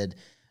said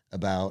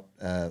about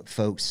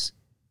folks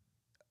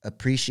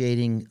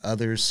appreciating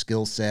others'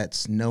 skill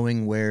sets,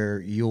 knowing where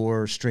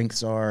your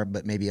strengths are,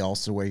 but maybe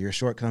also where your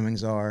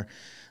shortcomings are,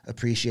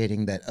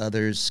 appreciating that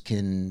others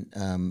can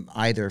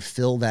either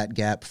fill that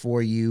gap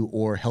for you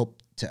or help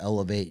to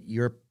elevate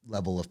your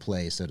level of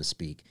play, so to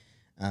speak.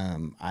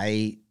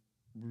 I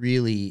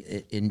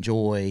really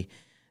enjoy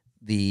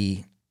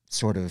the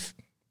sort of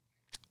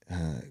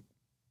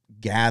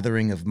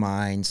gathering of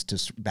minds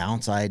to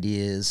bounce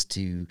ideas,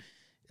 to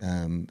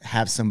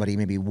have somebody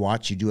maybe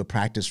watch you do a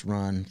practice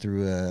run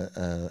through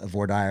a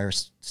voir dire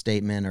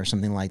statement or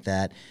something like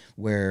that,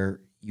 where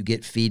you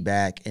get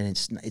feedback, and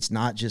it's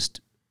not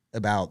just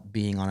about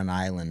being on an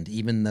island,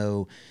 even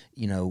though,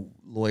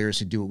 lawyers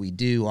who do what we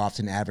do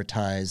often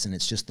advertise, and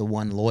it's just the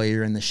one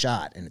lawyer in the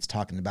shot, and it's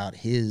talking about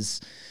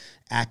his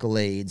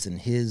accolades and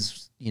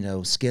his,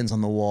 skins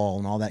on the wall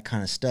and all that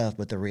kind of stuff.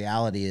 But the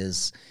reality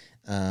is,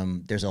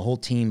 there's a whole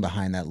team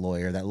behind that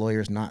lawyer. That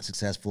lawyer is not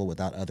successful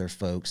without other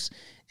folks.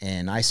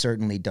 And I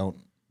certainly don't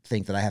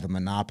think that I have a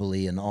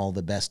monopoly in all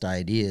the best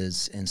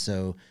ideas. And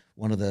so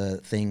one of the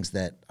things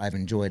that I've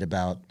enjoyed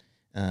about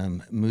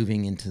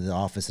moving into the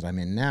office that I'm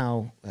in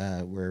now,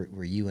 where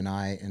you and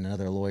I and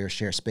another lawyer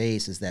share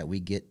space, is that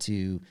we get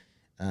to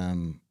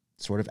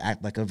sort of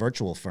act like a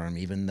virtual firm.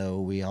 Even though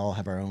we all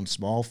have our own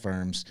small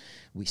firms,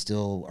 we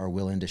still are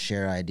willing to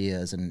share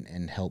ideas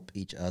and help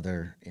each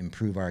other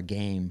improve our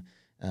game,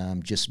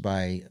 just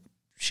by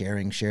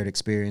sharing shared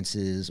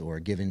experiences or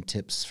giving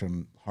tips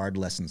from hard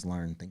lessons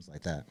learned, things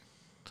like that.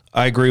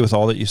 I agree with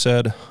all that you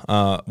said.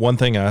 One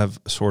thing I have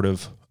sort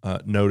of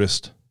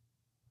noticed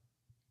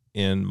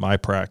in my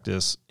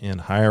practice in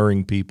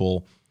hiring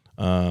people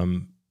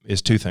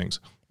is two things.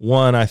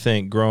 One, I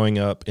think growing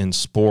up in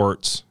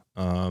sports,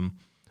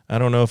 I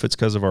don't know if it's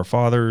because of our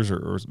fathers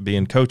or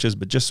being coaches,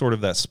 but just sort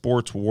of that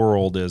sports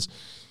world is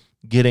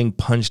getting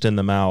punched in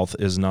the mouth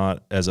is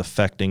not as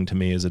affecting to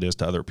me as it is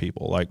to other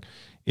people. Like,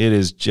 it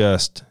is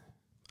just,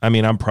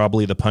 I'm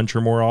probably the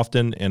puncher more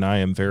often, and I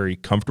am very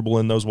comfortable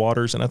in those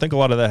waters. And I think a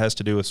lot of that has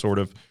to do with sort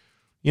of,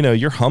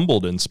 you're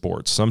humbled in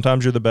sports.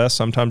 Sometimes you're the best,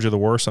 sometimes you're the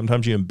worst,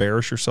 sometimes you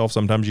embarrass yourself,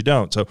 sometimes you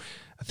don't. So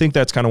I think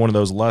that's kind of one of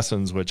those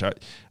lessons, which I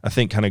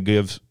think kind of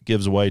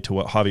gives way to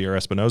what Javier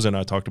Espinoza and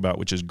I talked about,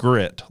 which is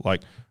grit.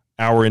 Like,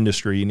 our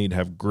industry, you need to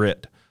have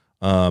grit.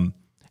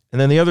 And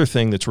then the other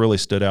thing that's really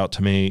stood out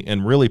to me,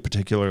 and really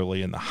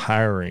particularly in the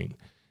hiring,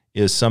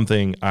 is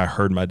something I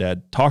heard my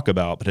dad talk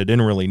about, but I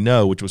didn't really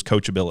know, which was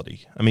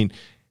coachability.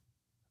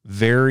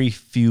 Very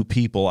few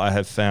people I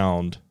have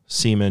found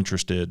seem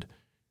interested.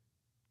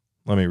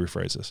 Let me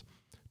rephrase this.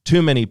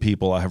 Too many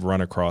people I have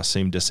run across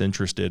seem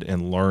disinterested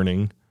in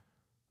learning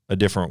a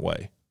different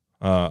way.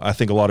 I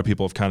think a lot of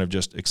people have kind of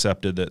just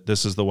accepted that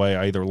this is the way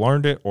I either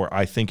learned it or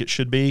I think it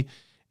should be,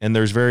 and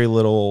there's very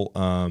little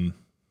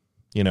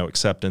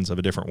acceptance of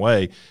a different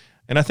way.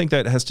 And I think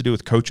that has to do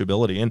with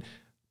coachability, and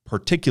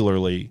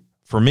particularly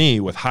for me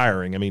with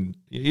hiring.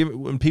 Even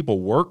when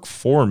people work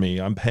for me,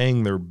 I'm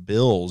paying their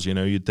bills.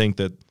 You'd think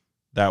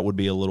that would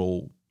be a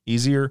little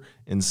easier.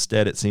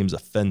 Instead, it seems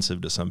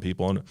offensive to some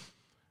people, and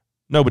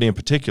nobody in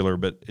particular,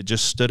 but it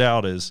just stood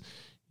out as,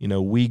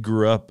 we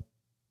grew up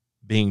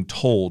being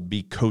told,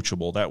 be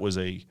coachable. That was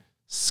a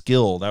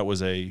skill. That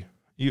was a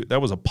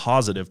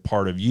positive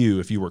part of you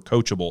if you were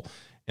coachable.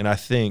 And I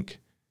think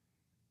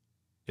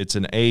it's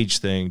an age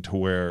thing to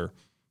where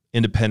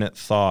independent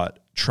thought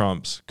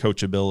trumps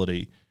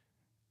coachability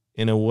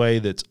in a way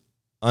that's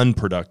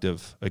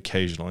unproductive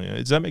occasionally.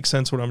 Does that make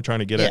sense what I'm trying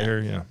to get at here?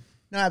 Yeah.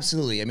 No,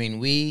 absolutely.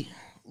 We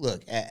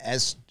look,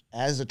 as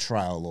a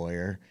trial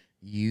lawyer,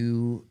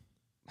 you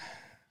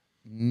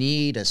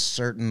need a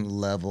certain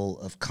level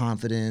of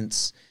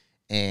confidence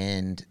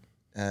and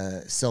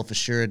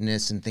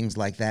self-assuredness and things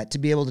like that to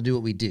be able to do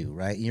what we do,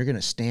 right? You're going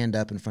to stand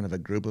up in front of a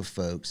group of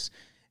folks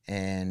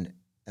and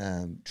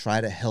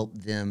try to help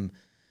them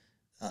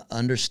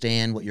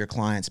understand what your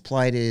client's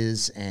plight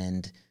is,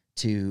 and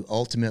to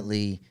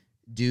ultimately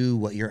do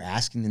what you're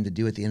asking them to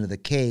do at the end of the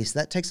case.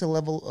 That takes a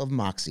level of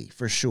moxie,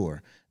 for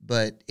sure,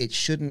 but it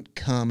shouldn't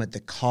come at the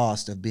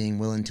cost of being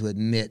willing to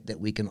admit that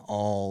we can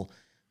all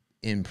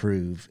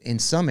improve in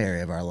some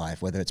area of our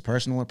life, whether it's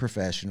personal or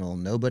professional.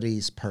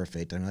 Nobody's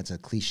perfect. I know it's a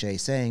cliche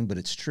saying, but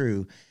it's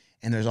true,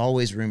 and there's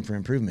always room for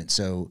improvement.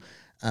 So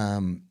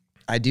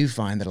I do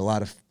find that a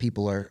lot of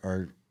people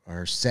are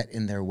set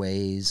in their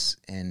ways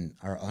and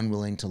are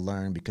unwilling to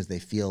learn because they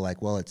feel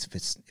like, well, if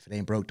it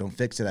ain't broke, don't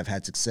fix it. I've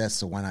had success,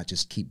 so why not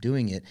just keep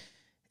doing it?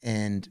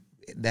 And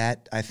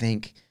that, I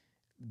think,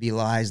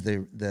 belies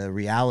the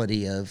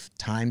reality of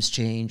times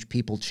change,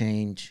 people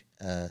change,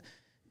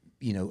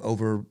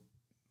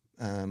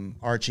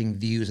 arching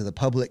views of the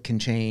public can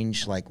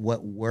change. Like,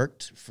 what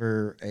worked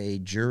for a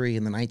jury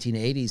in the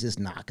 1980s is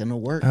not going to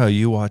work. Oh,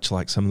 you watch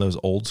like some of those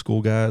old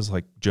school guys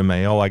like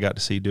Jamail. I got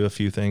to see do a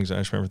few things. And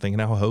I just remember thinking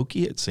how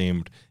hokey it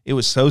seemed. It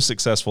was so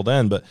successful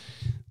then, but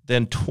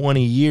then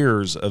 20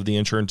 years of the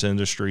insurance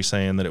industry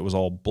saying that it was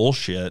all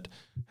bullshit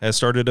has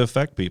started to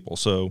affect people.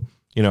 So,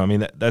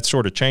 that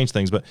sort of changed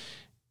things. But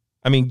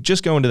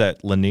just going to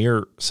that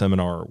Lanier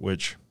seminar,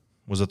 which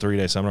was a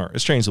 3-day seminar,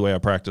 it's changed the way I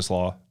practice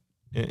law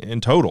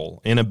in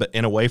total, in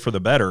a way for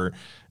the better.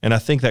 And I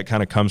think that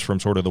kind of comes from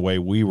sort of the way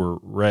we were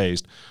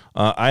raised.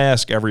 I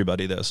ask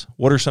everybody this: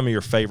 what are some of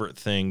your favorite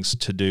things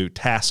to do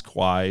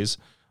task-wise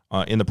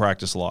in the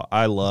practice of law?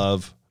 I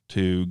love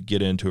to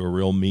get into a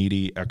real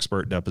meaty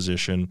expert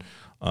deposition,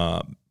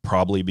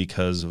 probably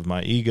because of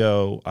my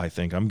ego. I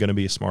think I'm going to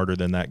be smarter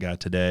than that guy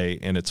today,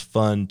 and it's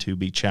fun to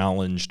be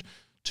challenged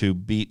to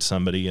beat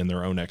somebody in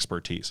their own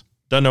expertise.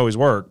 Doesn't always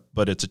work,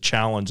 but it's a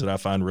challenge that I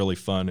find really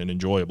fun and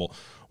enjoyable.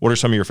 What are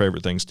some of your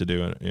favorite things to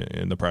do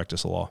in the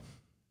practice of law?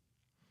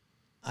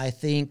 I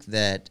think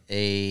that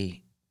a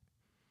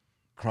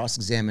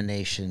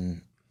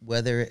cross-examination,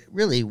 whether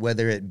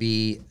it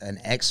be an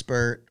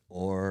expert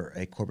or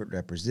a corporate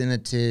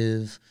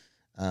representative,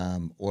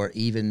 or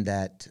even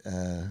that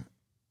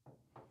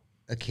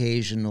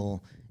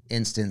occasional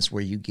instance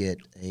where you get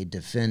a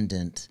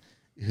defendant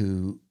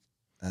who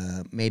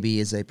maybe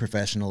is a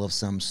professional of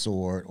some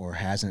sort or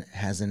has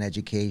an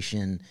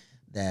education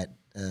that,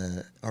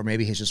 or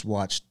maybe has just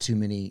watched too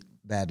many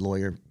bad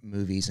lawyer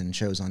movies and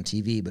shows on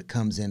TV, but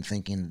comes in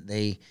thinking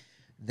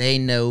they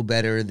know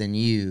better than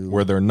you.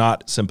 Where they're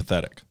not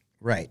sympathetic.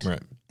 Right.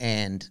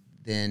 And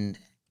then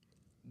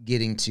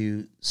getting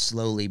to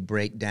slowly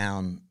break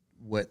down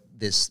what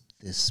this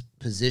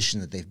position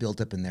that they've built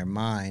up in their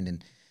mind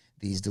and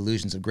these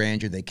delusions of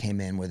grandeur they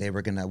came in where they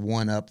were going to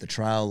one-up the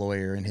trial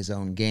lawyer in his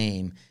own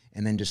game,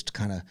 and then just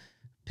kind of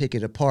pick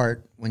it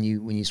apart when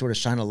you sort of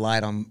shine a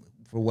light on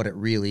for what it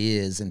really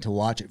is, and to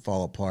watch it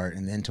fall apart,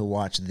 and then to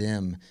watch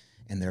them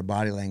and their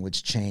body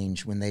language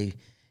change when they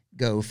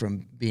go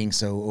from being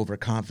so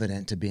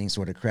overconfident to being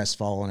sort of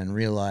crestfallen and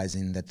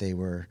realizing that they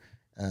were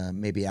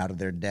maybe out of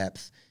their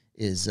depth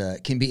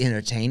can be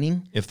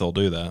entertaining. If they'll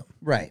do that.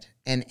 Right.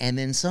 And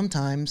then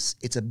sometimes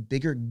it's a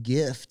bigger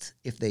gift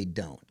if they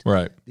don't.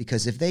 Right.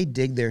 Because if they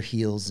dig their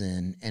heels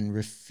in and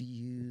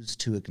refuse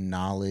to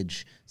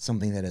acknowledge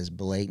something that is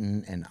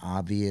blatant and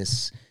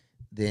obvious,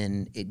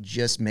 then it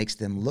just makes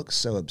them look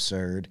so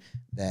absurd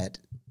that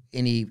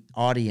any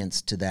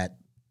audience to that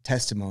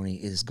testimony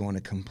is going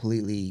to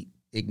completely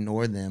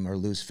ignore them or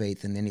lose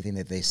faith in anything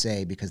that they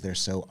say because they're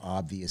so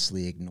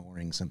obviously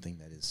ignoring something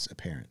that is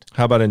apparent.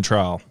 How about in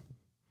trial?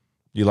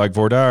 You like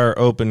voir dire,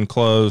 open,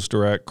 close,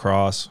 direct,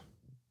 cross?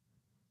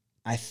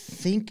 I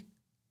think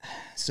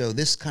so.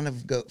 This kind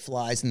of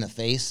flies in the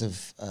face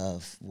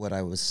of what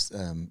I was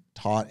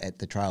taught at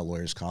the Trial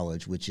Lawyers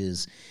College, which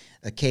is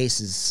a case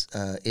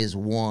is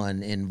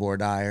won in voir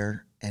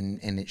dire, and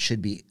it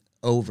should be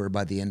over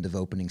by the end of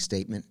opening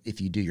statement if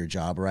you do your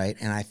job right.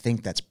 And I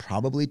think that's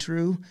probably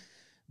true,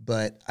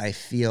 but I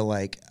feel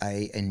like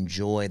I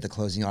enjoy the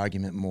closing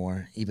argument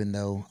more, even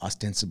though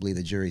ostensibly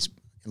the jury's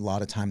a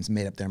lot of times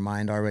made up their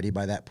mind already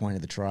by that point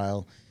of the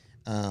trial,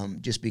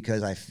 just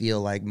because I feel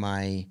like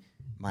my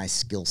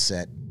skill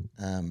set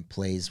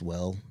plays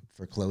well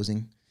for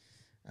closing.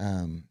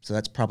 So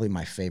that's probably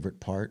my favorite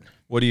part.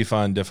 What do you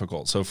find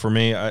difficult? So for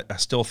me, I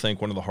still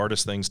think one of the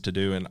hardest things to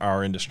do in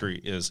our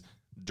industry is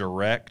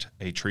direct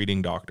a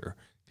treating doctor,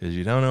 because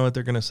you don't know what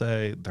they're going to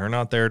say. They're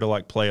not there to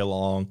like play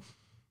along.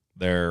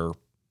 They're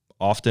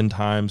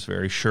oftentimes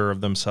very sure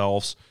of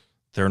themselves.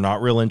 They're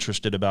not real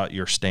interested about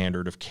your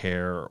standard of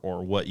care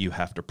or what you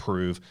have to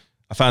prove.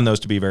 I find those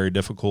to be very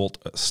difficult.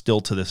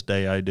 Still to this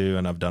day I do,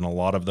 and I've done a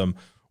lot of them.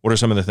 What are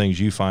some of the things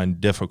you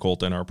find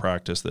difficult in our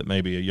practice that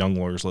maybe a young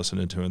lawyer's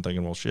listening to and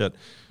thinking, well, shit,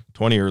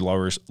 20-year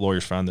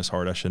lawyers find this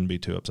hard. I shouldn't be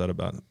too upset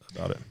about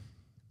it.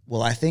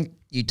 Well, I think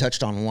you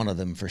touched on one of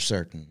them for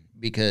certain,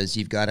 because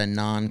you've got a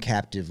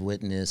non-captive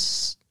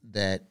witness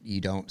that you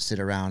don't sit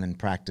around and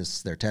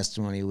practice their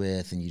testimony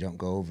with, and you don't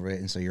go over it.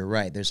 And so you're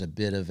right, there's a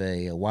bit of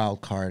a wild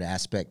card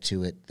aspect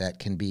to it that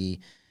can be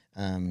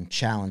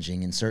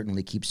challenging, and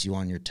certainly keeps you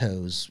on your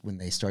toes when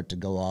they start to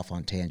go off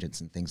on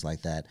tangents and things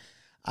like that.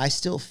 I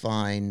still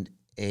find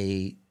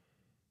a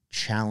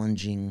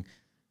challenging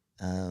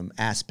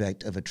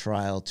aspect of a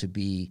trial to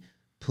be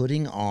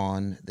putting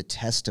on the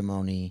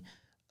testimony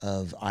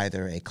of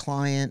either a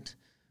client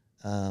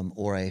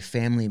or a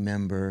family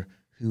member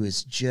who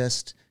is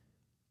just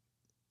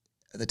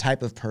the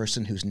type of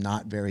person who's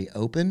not very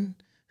open,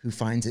 who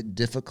finds it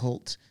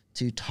difficult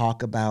to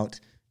talk about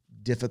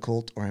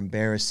difficult or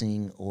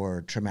embarrassing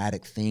or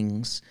traumatic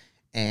things,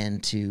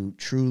 and to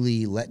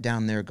truly let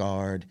down their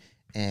guard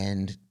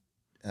and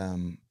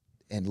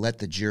let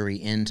the jury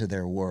into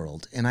their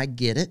world. And I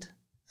get it.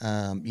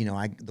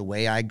 The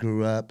way I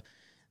grew up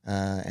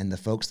and the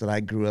folks that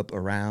I grew up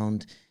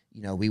around,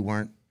 we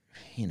weren't,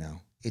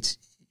 it's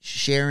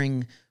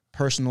sharing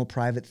personal,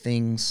 private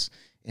things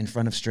in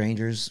front of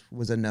strangers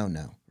was a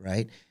no-no,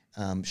 right?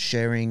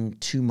 Sharing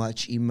too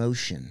much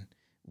emotion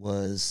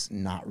was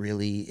not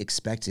really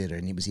expected,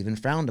 and it was even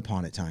frowned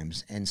upon at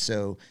times. And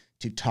so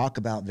to talk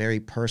about very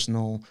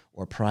personal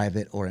or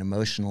private or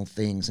emotional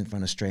things in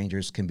front of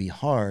strangers can be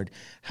hard.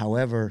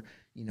 However,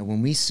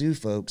 when we sue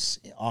folks,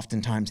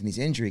 oftentimes in these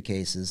injury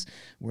cases,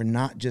 we're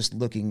not just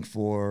looking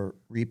for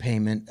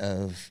repayment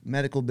of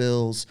medical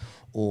bills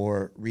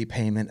or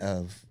repayment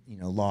of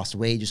lost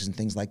wages and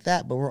things like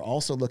that, but we're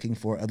also looking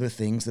for other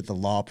things that the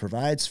law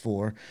provides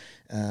for,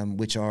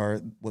 which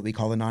are what we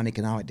call the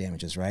non-economic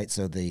damages, right?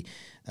 So the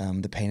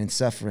pain and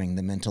suffering,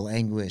 the mental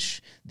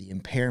anguish, the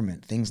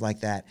impairment, things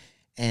like that.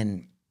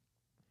 And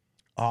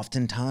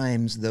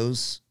oftentimes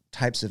those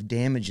types of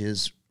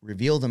damages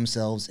reveal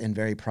themselves in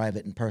very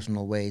private and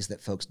personal ways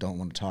that folks don't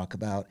want to talk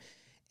about,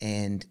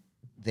 and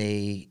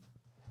they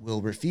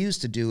will refuse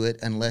to do it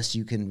unless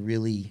you can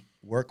really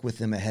work with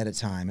them ahead of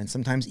time. And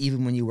sometimes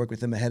even when you work with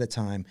them ahead of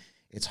time,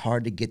 It's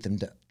hard to get them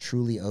to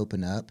truly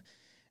open up.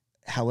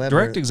 However,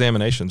 direct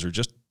examinations are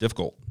just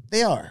difficult.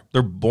 They are.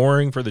 They're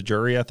boring for the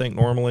jury, I think,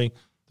 normally.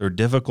 They're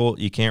difficult.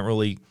 You can't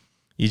really,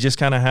 you just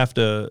kind of have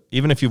to,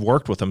 even if you've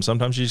worked with them,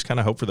 sometimes you just kind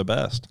of hope for the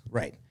best.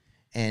 Right.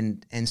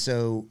 And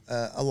so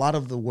a lot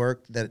of the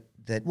work that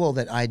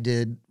I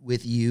did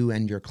with you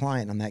and your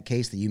client on that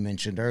case that you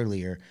mentioned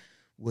earlier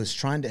was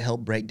trying to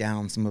help break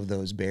down some of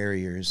those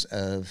barriers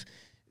of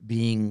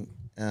being,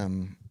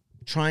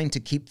 trying to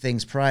keep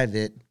things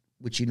private,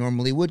 which you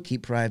normally would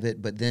keep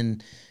private, but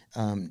then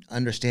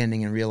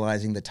understanding and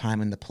realizing the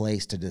time and the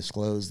place to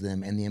disclose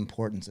them and the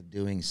importance of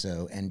doing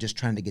so, and just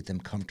trying to get them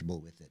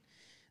comfortable with it.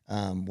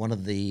 One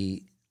of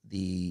the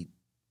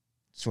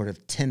sort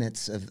of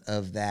tenets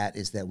of that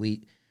is that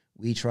we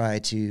try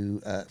to,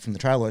 from the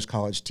Trial Lawyers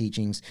College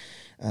teachings,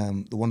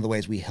 one of the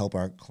ways we help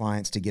our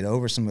clients to get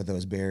over some of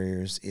those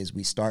barriers is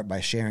we start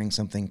by sharing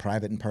something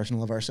private and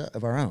personal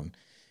of our own.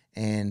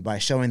 And by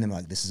showing them,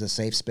 like, this is a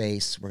safe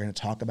space, we're going to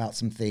talk about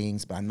some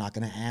things, but I'm not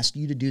going to ask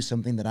you to do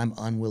something that I'm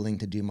unwilling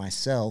to do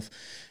myself.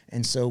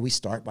 And so we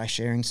start by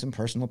sharing some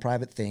personal,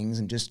 private things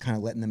and just kind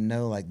of letting them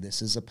know, like,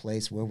 this is a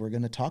place where we're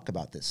going to talk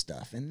about this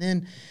stuff. And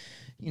then,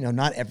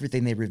 not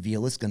everything they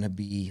reveal is going to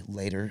be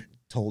later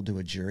told to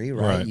a jury,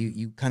 right?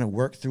 You kind of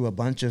work through a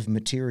bunch of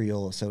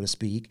material, so to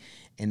speak,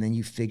 and then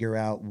you figure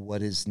out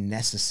what is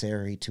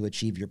necessary to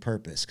achieve your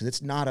purpose. Because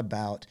it's not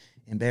about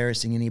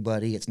embarrassing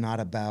anybody. It's not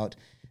about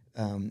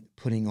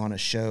putting on a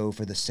show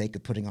for the sake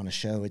of putting on a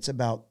show. It's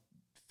about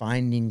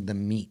finding the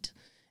meat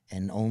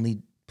and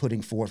only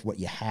putting forth what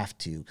you have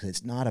to, because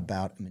it's not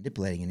about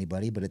manipulating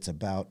anybody, but it's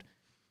about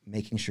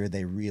making sure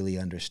they really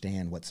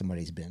understand what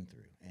somebody's been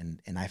through.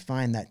 And I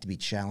find that to be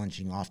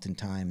challenging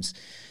oftentimes,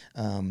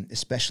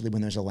 especially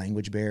when there's a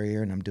language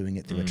barrier and I'm doing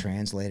it through a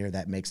translator.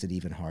 That makes it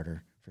even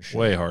harder, for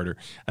sure. Way harder.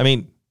 I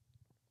mean,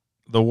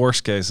 the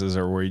worst cases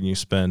are where you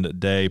spend a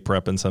day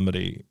prepping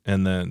somebody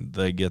and then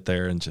they get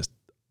there and just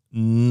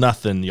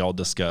nothing y'all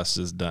discuss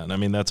is done. I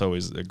mean, that's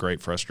always a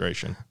great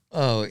frustration.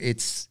 Oh,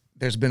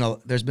 there's been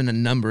a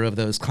number of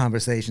those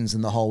conversations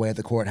in the hallway of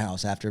the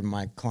courthouse after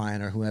my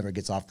client or whoever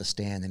gets off the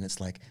stand, and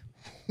it's like,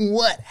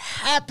 what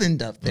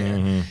happened up there?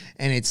 Mm-hmm.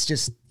 And it's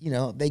just,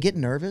 they get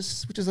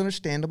nervous, which is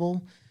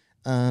understandable.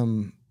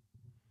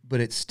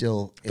 But it's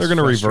still, they're going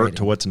to revert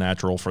to what's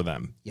natural for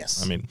them.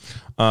 Yes. I mean,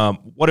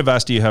 what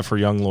advice do you have for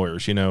young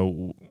lawyers?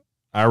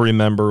 I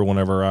remember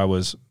whenever I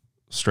was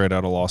straight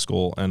out of law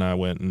school and I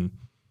went and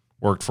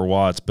worked for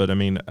Watts, but I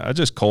mean, I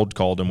just cold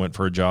called and went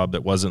for a job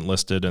that wasn't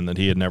listed and that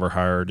he had never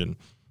hired, and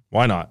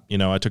why not?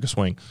 I took a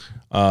swing.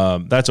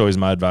 That's always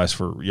my advice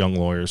for young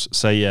lawyers.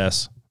 Say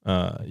yes.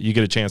 You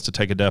get a chance to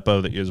take a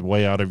depo that is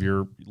way out of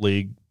your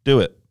league, do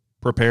it.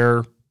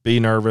 Prepare, be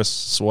nervous,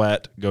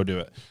 sweat, go do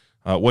it.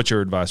 What's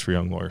your advice for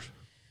young lawyers?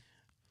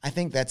 I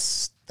think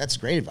that's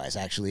great advice,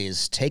 actually,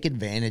 is take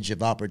advantage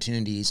of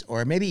opportunities,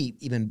 or maybe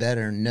even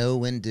better, know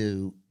when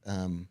to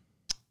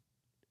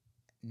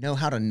know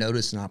how to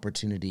notice an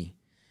opportunity,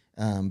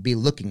 be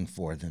looking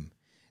for them.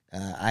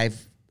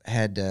 I've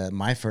had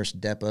my first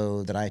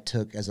depo that I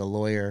took as a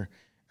lawyer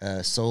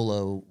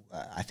solo.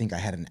 I think I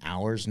had an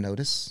hour's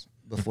notice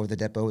before the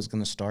depo was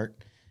going to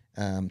start,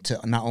 to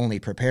not only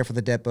prepare for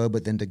the depo,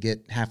 but then to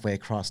get halfway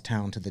across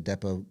town to the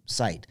depo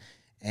site.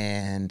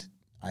 And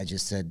I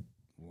just said,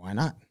 why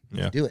not?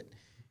 Let's do it.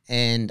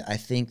 And I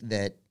think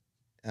that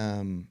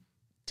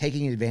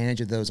taking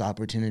advantage of those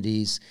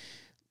opportunities,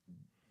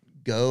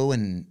 go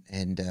and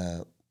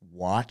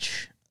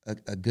watch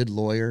a good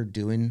lawyer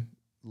doing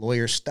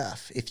lawyer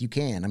stuff if you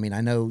can. I mean,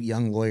 I know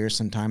young lawyers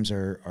sometimes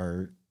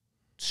are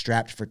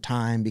strapped for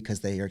time because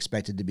they are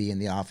expected to be in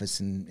the office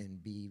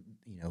and be,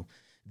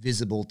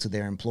 visible to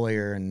their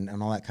employer and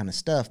all that kind of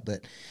stuff.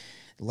 But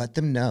let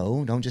them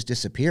know, don't just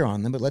disappear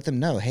on them, but let them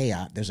know, hey,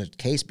 there's a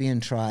case being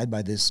tried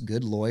by this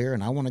good lawyer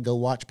and I want to go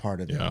watch part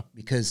of it.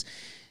 Because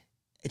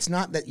it's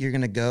not that you're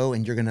going to go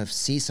and you're going to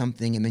see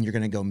something and then you're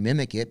going to go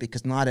mimic it,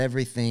 because not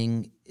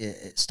everything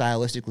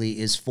stylistically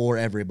is for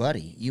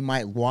everybody. You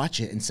might watch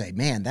it and say,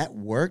 man, that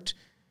worked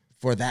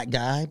for that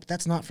guy, but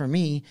that's not for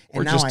me.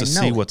 And or now just I to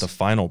know see it. what the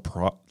final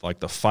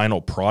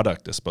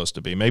product is supposed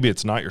to be. Maybe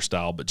it's not your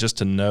style, but just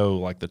to know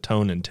like the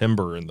tone and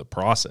timbre in the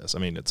process. I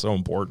mean, it's so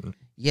important.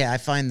 Yeah, I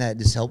find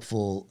that is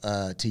helpful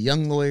to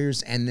young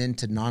lawyers and then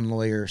to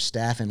non-lawyer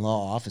staff in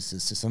law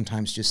offices to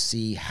sometimes just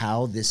see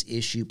how this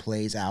issue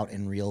plays out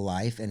in real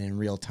life and in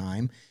real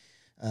time.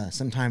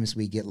 Sometimes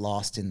we get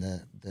lost in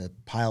the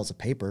piles of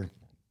paper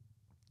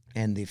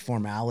and the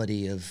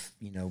formality of,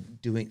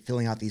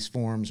 filling out these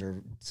forms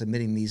or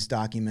submitting these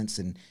documents,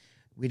 and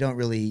we don't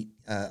really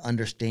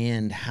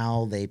understand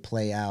how they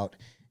play out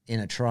in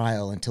a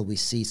trial until we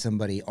see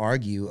somebody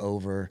argue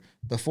over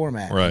the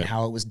format and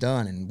how it was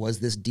done, and was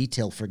this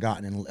detail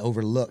forgotten and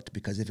overlooked?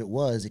 Because if it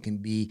was, it can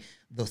be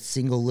the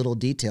single little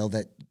detail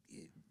that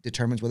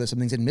determines whether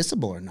something's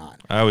admissible or not.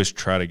 I always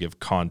try to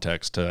give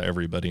context to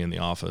everybody in the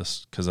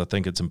office because I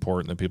think it's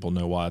important that people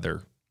know why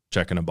they're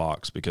checking a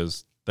box,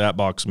 because that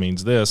box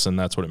means this and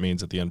that's what it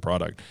means at the end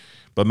product.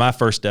 But my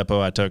first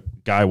depo I took,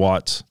 Guy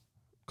Watts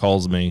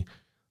calls me.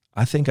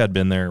 I think I'd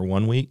been there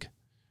 1 week.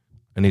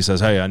 And he says,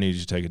 hey, I need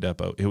you to take a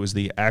depo. It was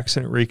the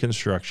accident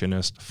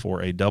reconstructionist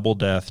for a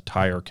double-death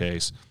tire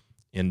case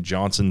in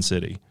Johnson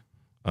City.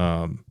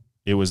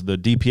 It was the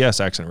DPS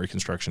accident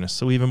reconstructionist,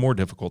 so even more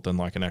difficult than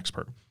like an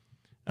expert.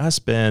 I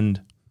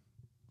spend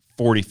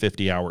 40,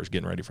 50 hours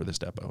getting ready for this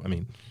depo. I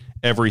mean,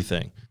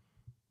 everything.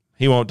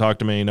 He won't talk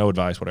to me, no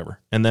advice,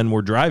 whatever. And then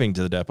we're driving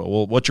to the depo.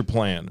 Well, what's your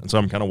plan? And so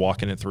I'm kind of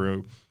walking it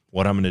through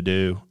what I'm going to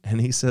do. And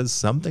he says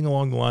something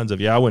along the lines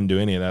of, yeah, I wouldn't do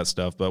any of that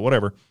stuff, but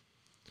whatever.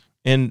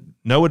 And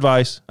no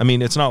advice. I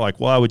mean, it's not like,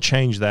 well, I would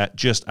change that.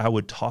 Just I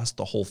would toss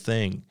the whole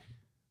thing.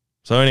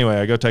 So anyway,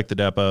 I go take the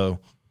depo.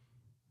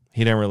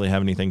 He didn't really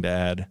have anything to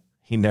add.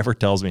 He never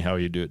tells me how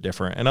you do it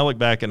different. And I look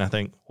back and I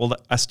think, well,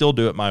 I still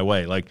do it my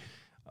way. Like,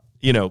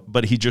 you know,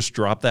 but he just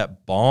dropped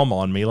that bomb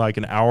on me like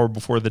an hour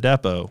before the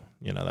depo.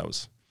 You know, that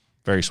was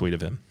very sweet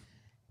of him.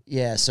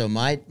 Yeah, so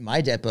my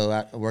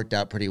depo worked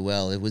out pretty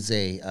well. It was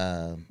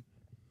a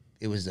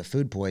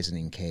food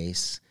poisoning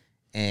case,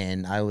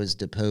 and I was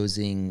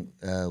deposing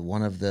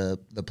one of the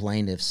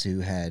plaintiffs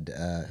who had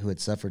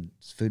suffered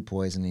food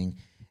poisoning,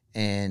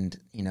 and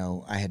you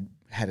know I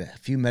had a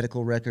few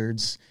medical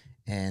records,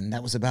 and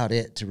that was about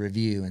it to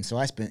review. And so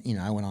I spent, you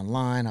know, I went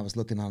online, I was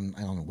looking on,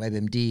 I don't know,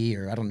 WebMD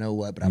or I don't know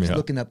what, but I was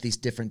looking up these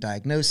different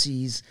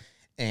diagnoses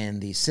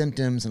and these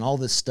symptoms and all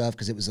this stuff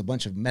because it was a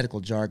bunch of medical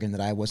jargon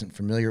that I wasn't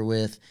familiar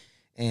with.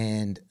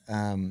 And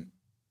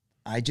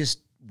I just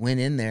went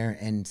in there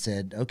and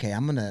said, okay,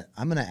 I'm gonna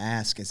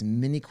ask as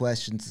many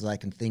questions as I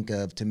can think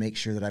of to make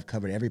sure that I've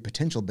covered every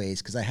potential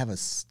base, because I have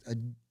a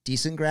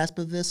decent grasp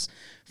of this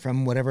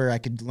from whatever I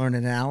could learn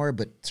in an hour,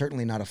 but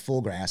certainly not a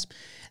full grasp.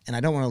 And I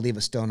don't want to leave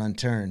a stone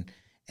unturned.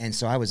 And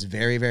so I was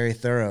very, very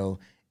thorough.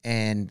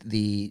 And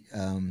the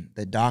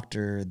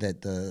doctor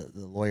that the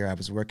lawyer I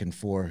was working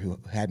for who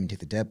had me take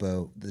the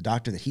depo, the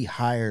doctor that he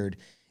hired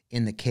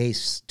in the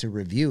case to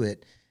review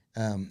it,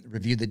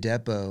 reviewed the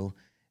depo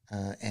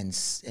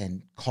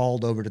and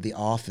called over to the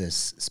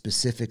office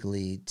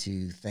specifically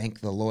to thank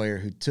the lawyer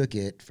who took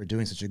it for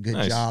doing such a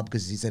good job,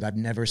 because he said, I've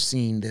never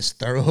seen this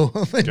thorough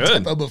of a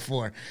depo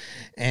before.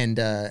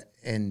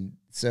 And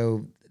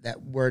so that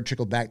word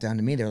trickled back down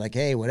to me. They're like,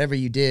 hey, whatever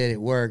you did,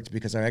 it worked,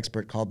 because our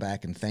expert called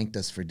back and thanked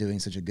us for doing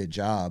such a good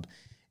job.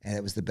 And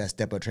it was the best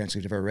depo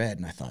transcript I've ever read.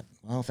 And I thought,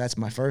 well, if that's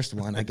my first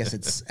one, I guess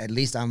it's at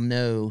least I'll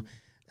know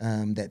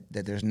that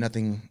there's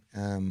nothing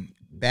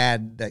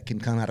bad that can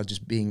come out of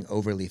just being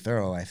overly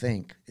thorough, I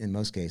think, in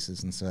most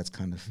cases. And so that's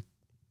kind of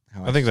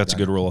how I think that's a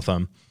good rule of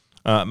thumb.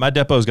 My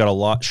depots got a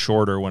lot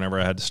shorter whenever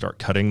I had to start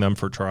cutting them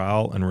for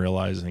trial and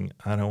realizing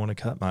I don't want to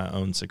cut my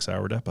own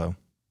 6-hour depo.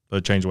 So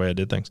it changed the way I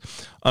did things.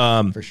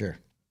 For sure.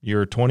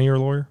 You're a 20-year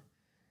lawyer?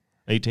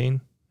 18?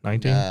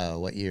 19?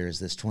 What year is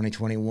this?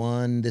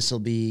 2021. It'll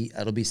be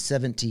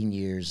 17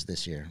 years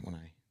this year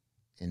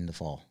in the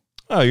fall.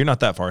 Oh, you're not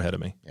that far ahead of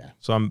me. Yeah.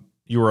 So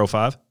you were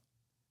 05?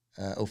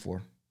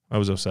 04. I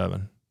was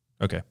 07.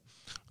 Okay.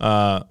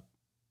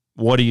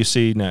 What do you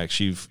see next?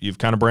 You've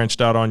kind of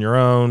branched out on your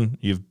own.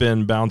 You've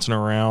been bouncing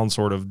around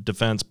sort of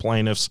defense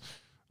plaintiffs.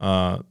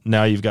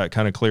 Now you've got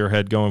kind of clear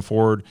head going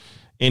forward.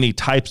 Any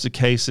types of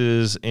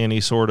cases, any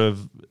sort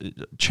of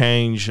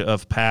change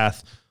of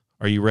path?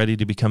 Are you ready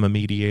to become a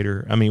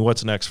mediator? I mean,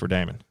 what's next for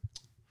Damon?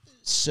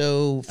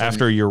 So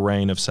after your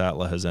reign of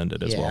Sattler has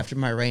ended as well. After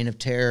my reign of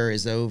terror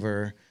is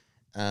over,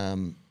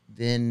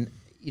 then,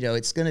 you know,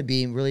 it's going to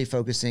be really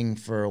focusing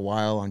for a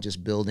while on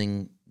just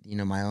building, you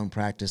know, my own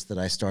practice that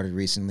I started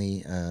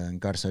recently,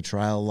 Gardasil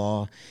trial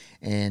law,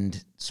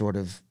 and sort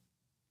of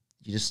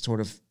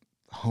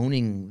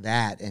honing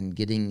that and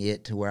getting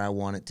it to where I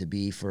want it to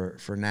be for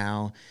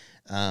now.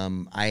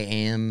 I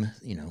am,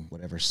 you know,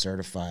 whatever,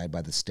 certified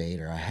by the state,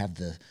 or I have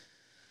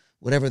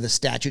whatever the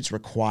statutes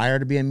require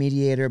to be a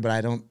mediator, but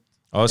I don't.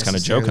 I was kind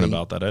of joking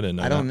about that. I didn't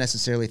know. I don't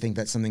necessarily think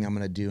that's something I'm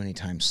going to do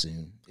anytime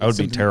soon. I would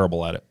be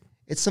terrible at it.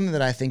 It's something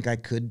that I think I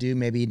could do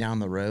maybe down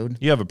the road.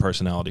 You have a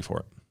personality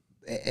for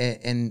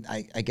it. And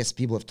I guess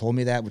people have told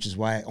me that, which is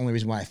only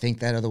reason why I think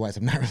that. Otherwise,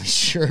 I'm not really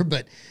sure,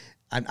 but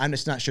I'm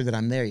just not sure that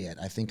I'm there yet.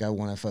 I think I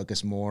want to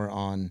focus more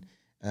on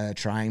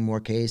trying more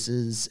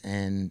cases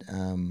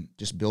and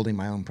just building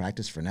my own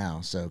practice for now.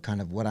 So kind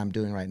of what I'm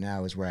doing right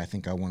now is where I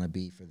think I want to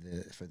be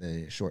for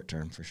the short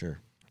term, for sure.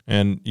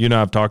 And, you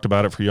know, I've talked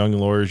about it for young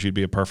lawyers. You'd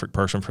be a perfect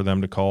person for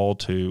them to call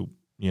to,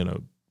 you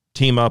know,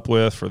 team up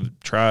with, or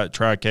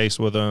try a case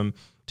with them,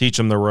 teach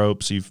them the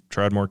ropes. You've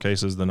tried more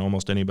cases than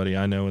almost anybody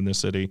I know in this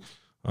city.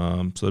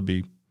 So it'd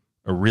be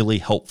a really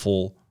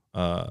helpful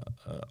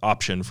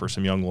option for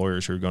some young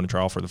lawyers who are going to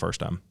trial for the first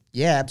time.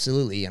 Yeah,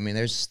 absolutely. I mean,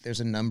 there's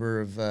a number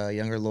of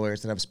younger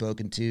lawyers that I've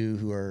spoken to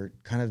who are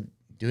kind of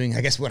doing,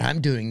 I guess, what I'm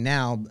doing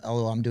now,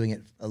 although I'm doing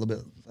it a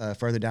little bit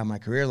further down my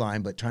career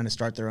line, but trying to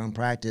start their own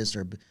practice,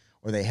 or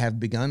they have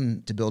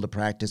begun to build a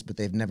practice, but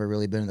they've never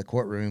really been in the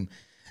courtroom.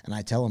 And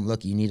I tell them,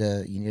 look, you need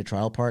a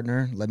trial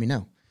partner, let me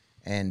know.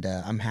 And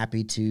I'm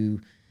happy to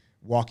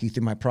walk you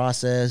through my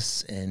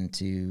process and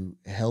to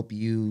help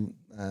you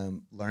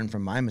learn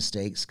from my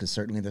mistakes, because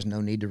certainly there's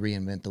no need to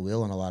reinvent the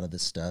wheel on a lot of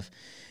this stuff.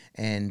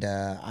 And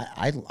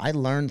I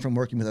learn from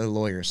working with other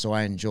lawyers, so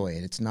I enjoy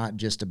it. It's not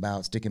just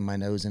about sticking my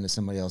nose into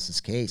somebody else's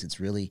case. It's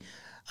really,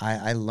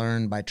 I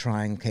learn by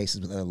trying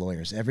cases with other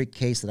lawyers. Every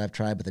case that I've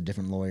tried with a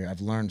different lawyer,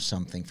 I've learned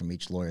something from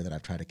each lawyer that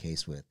I've tried a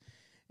case with.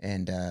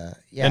 And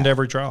And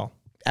every trial.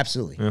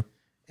 Absolutely. Yeah.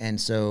 And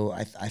so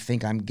I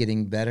think I'm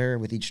getting better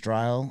with each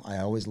trial. I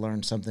always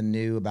learn something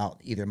new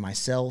about either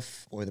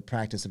myself or the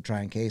practice of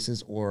trying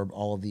cases, or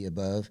all of the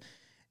above.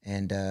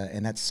 And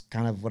that's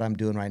kind of what I'm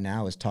doing right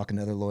now, is talking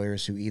to other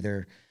lawyers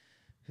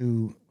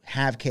who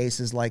have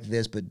cases like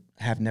this but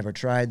have never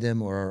tried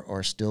them, or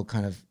are still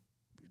kind of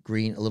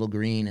a little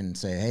green, and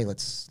say, hey,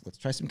 let's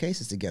try some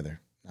cases together.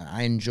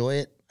 I enjoy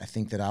it. I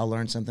think that I'll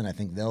learn something. I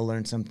think they'll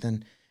learn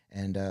something.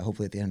 And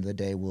hopefully at the end of the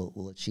day,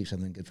 we'll achieve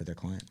something good for their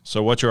client.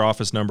 So what's your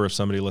office number if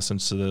somebody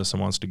listens to this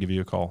and wants to give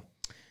you a call?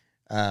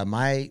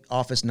 My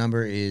office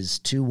number is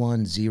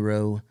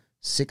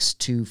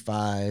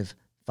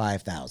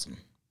 210-625-5000.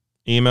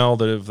 Email,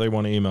 that if they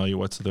want to email you,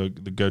 what's the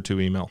go-to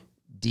email?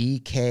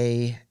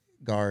 DK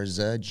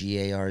Garza,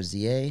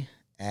 Garza,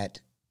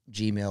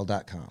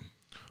 @gmail.com.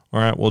 All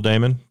right. Well,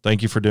 Damon,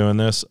 thank you for doing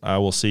this. I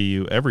will see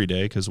you every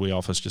day because we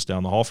office just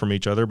down the hall from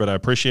each other, but I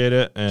appreciate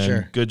it. And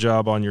Sure. Good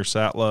job on your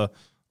Sattler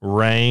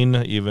reign,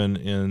 even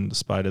in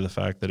spite of the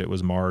fact that it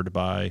was marred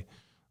by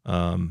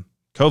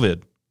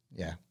COVID.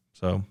 Yeah.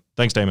 So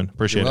thanks, Damon.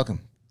 Appreciate You're it. welcome.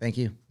 Thank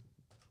you.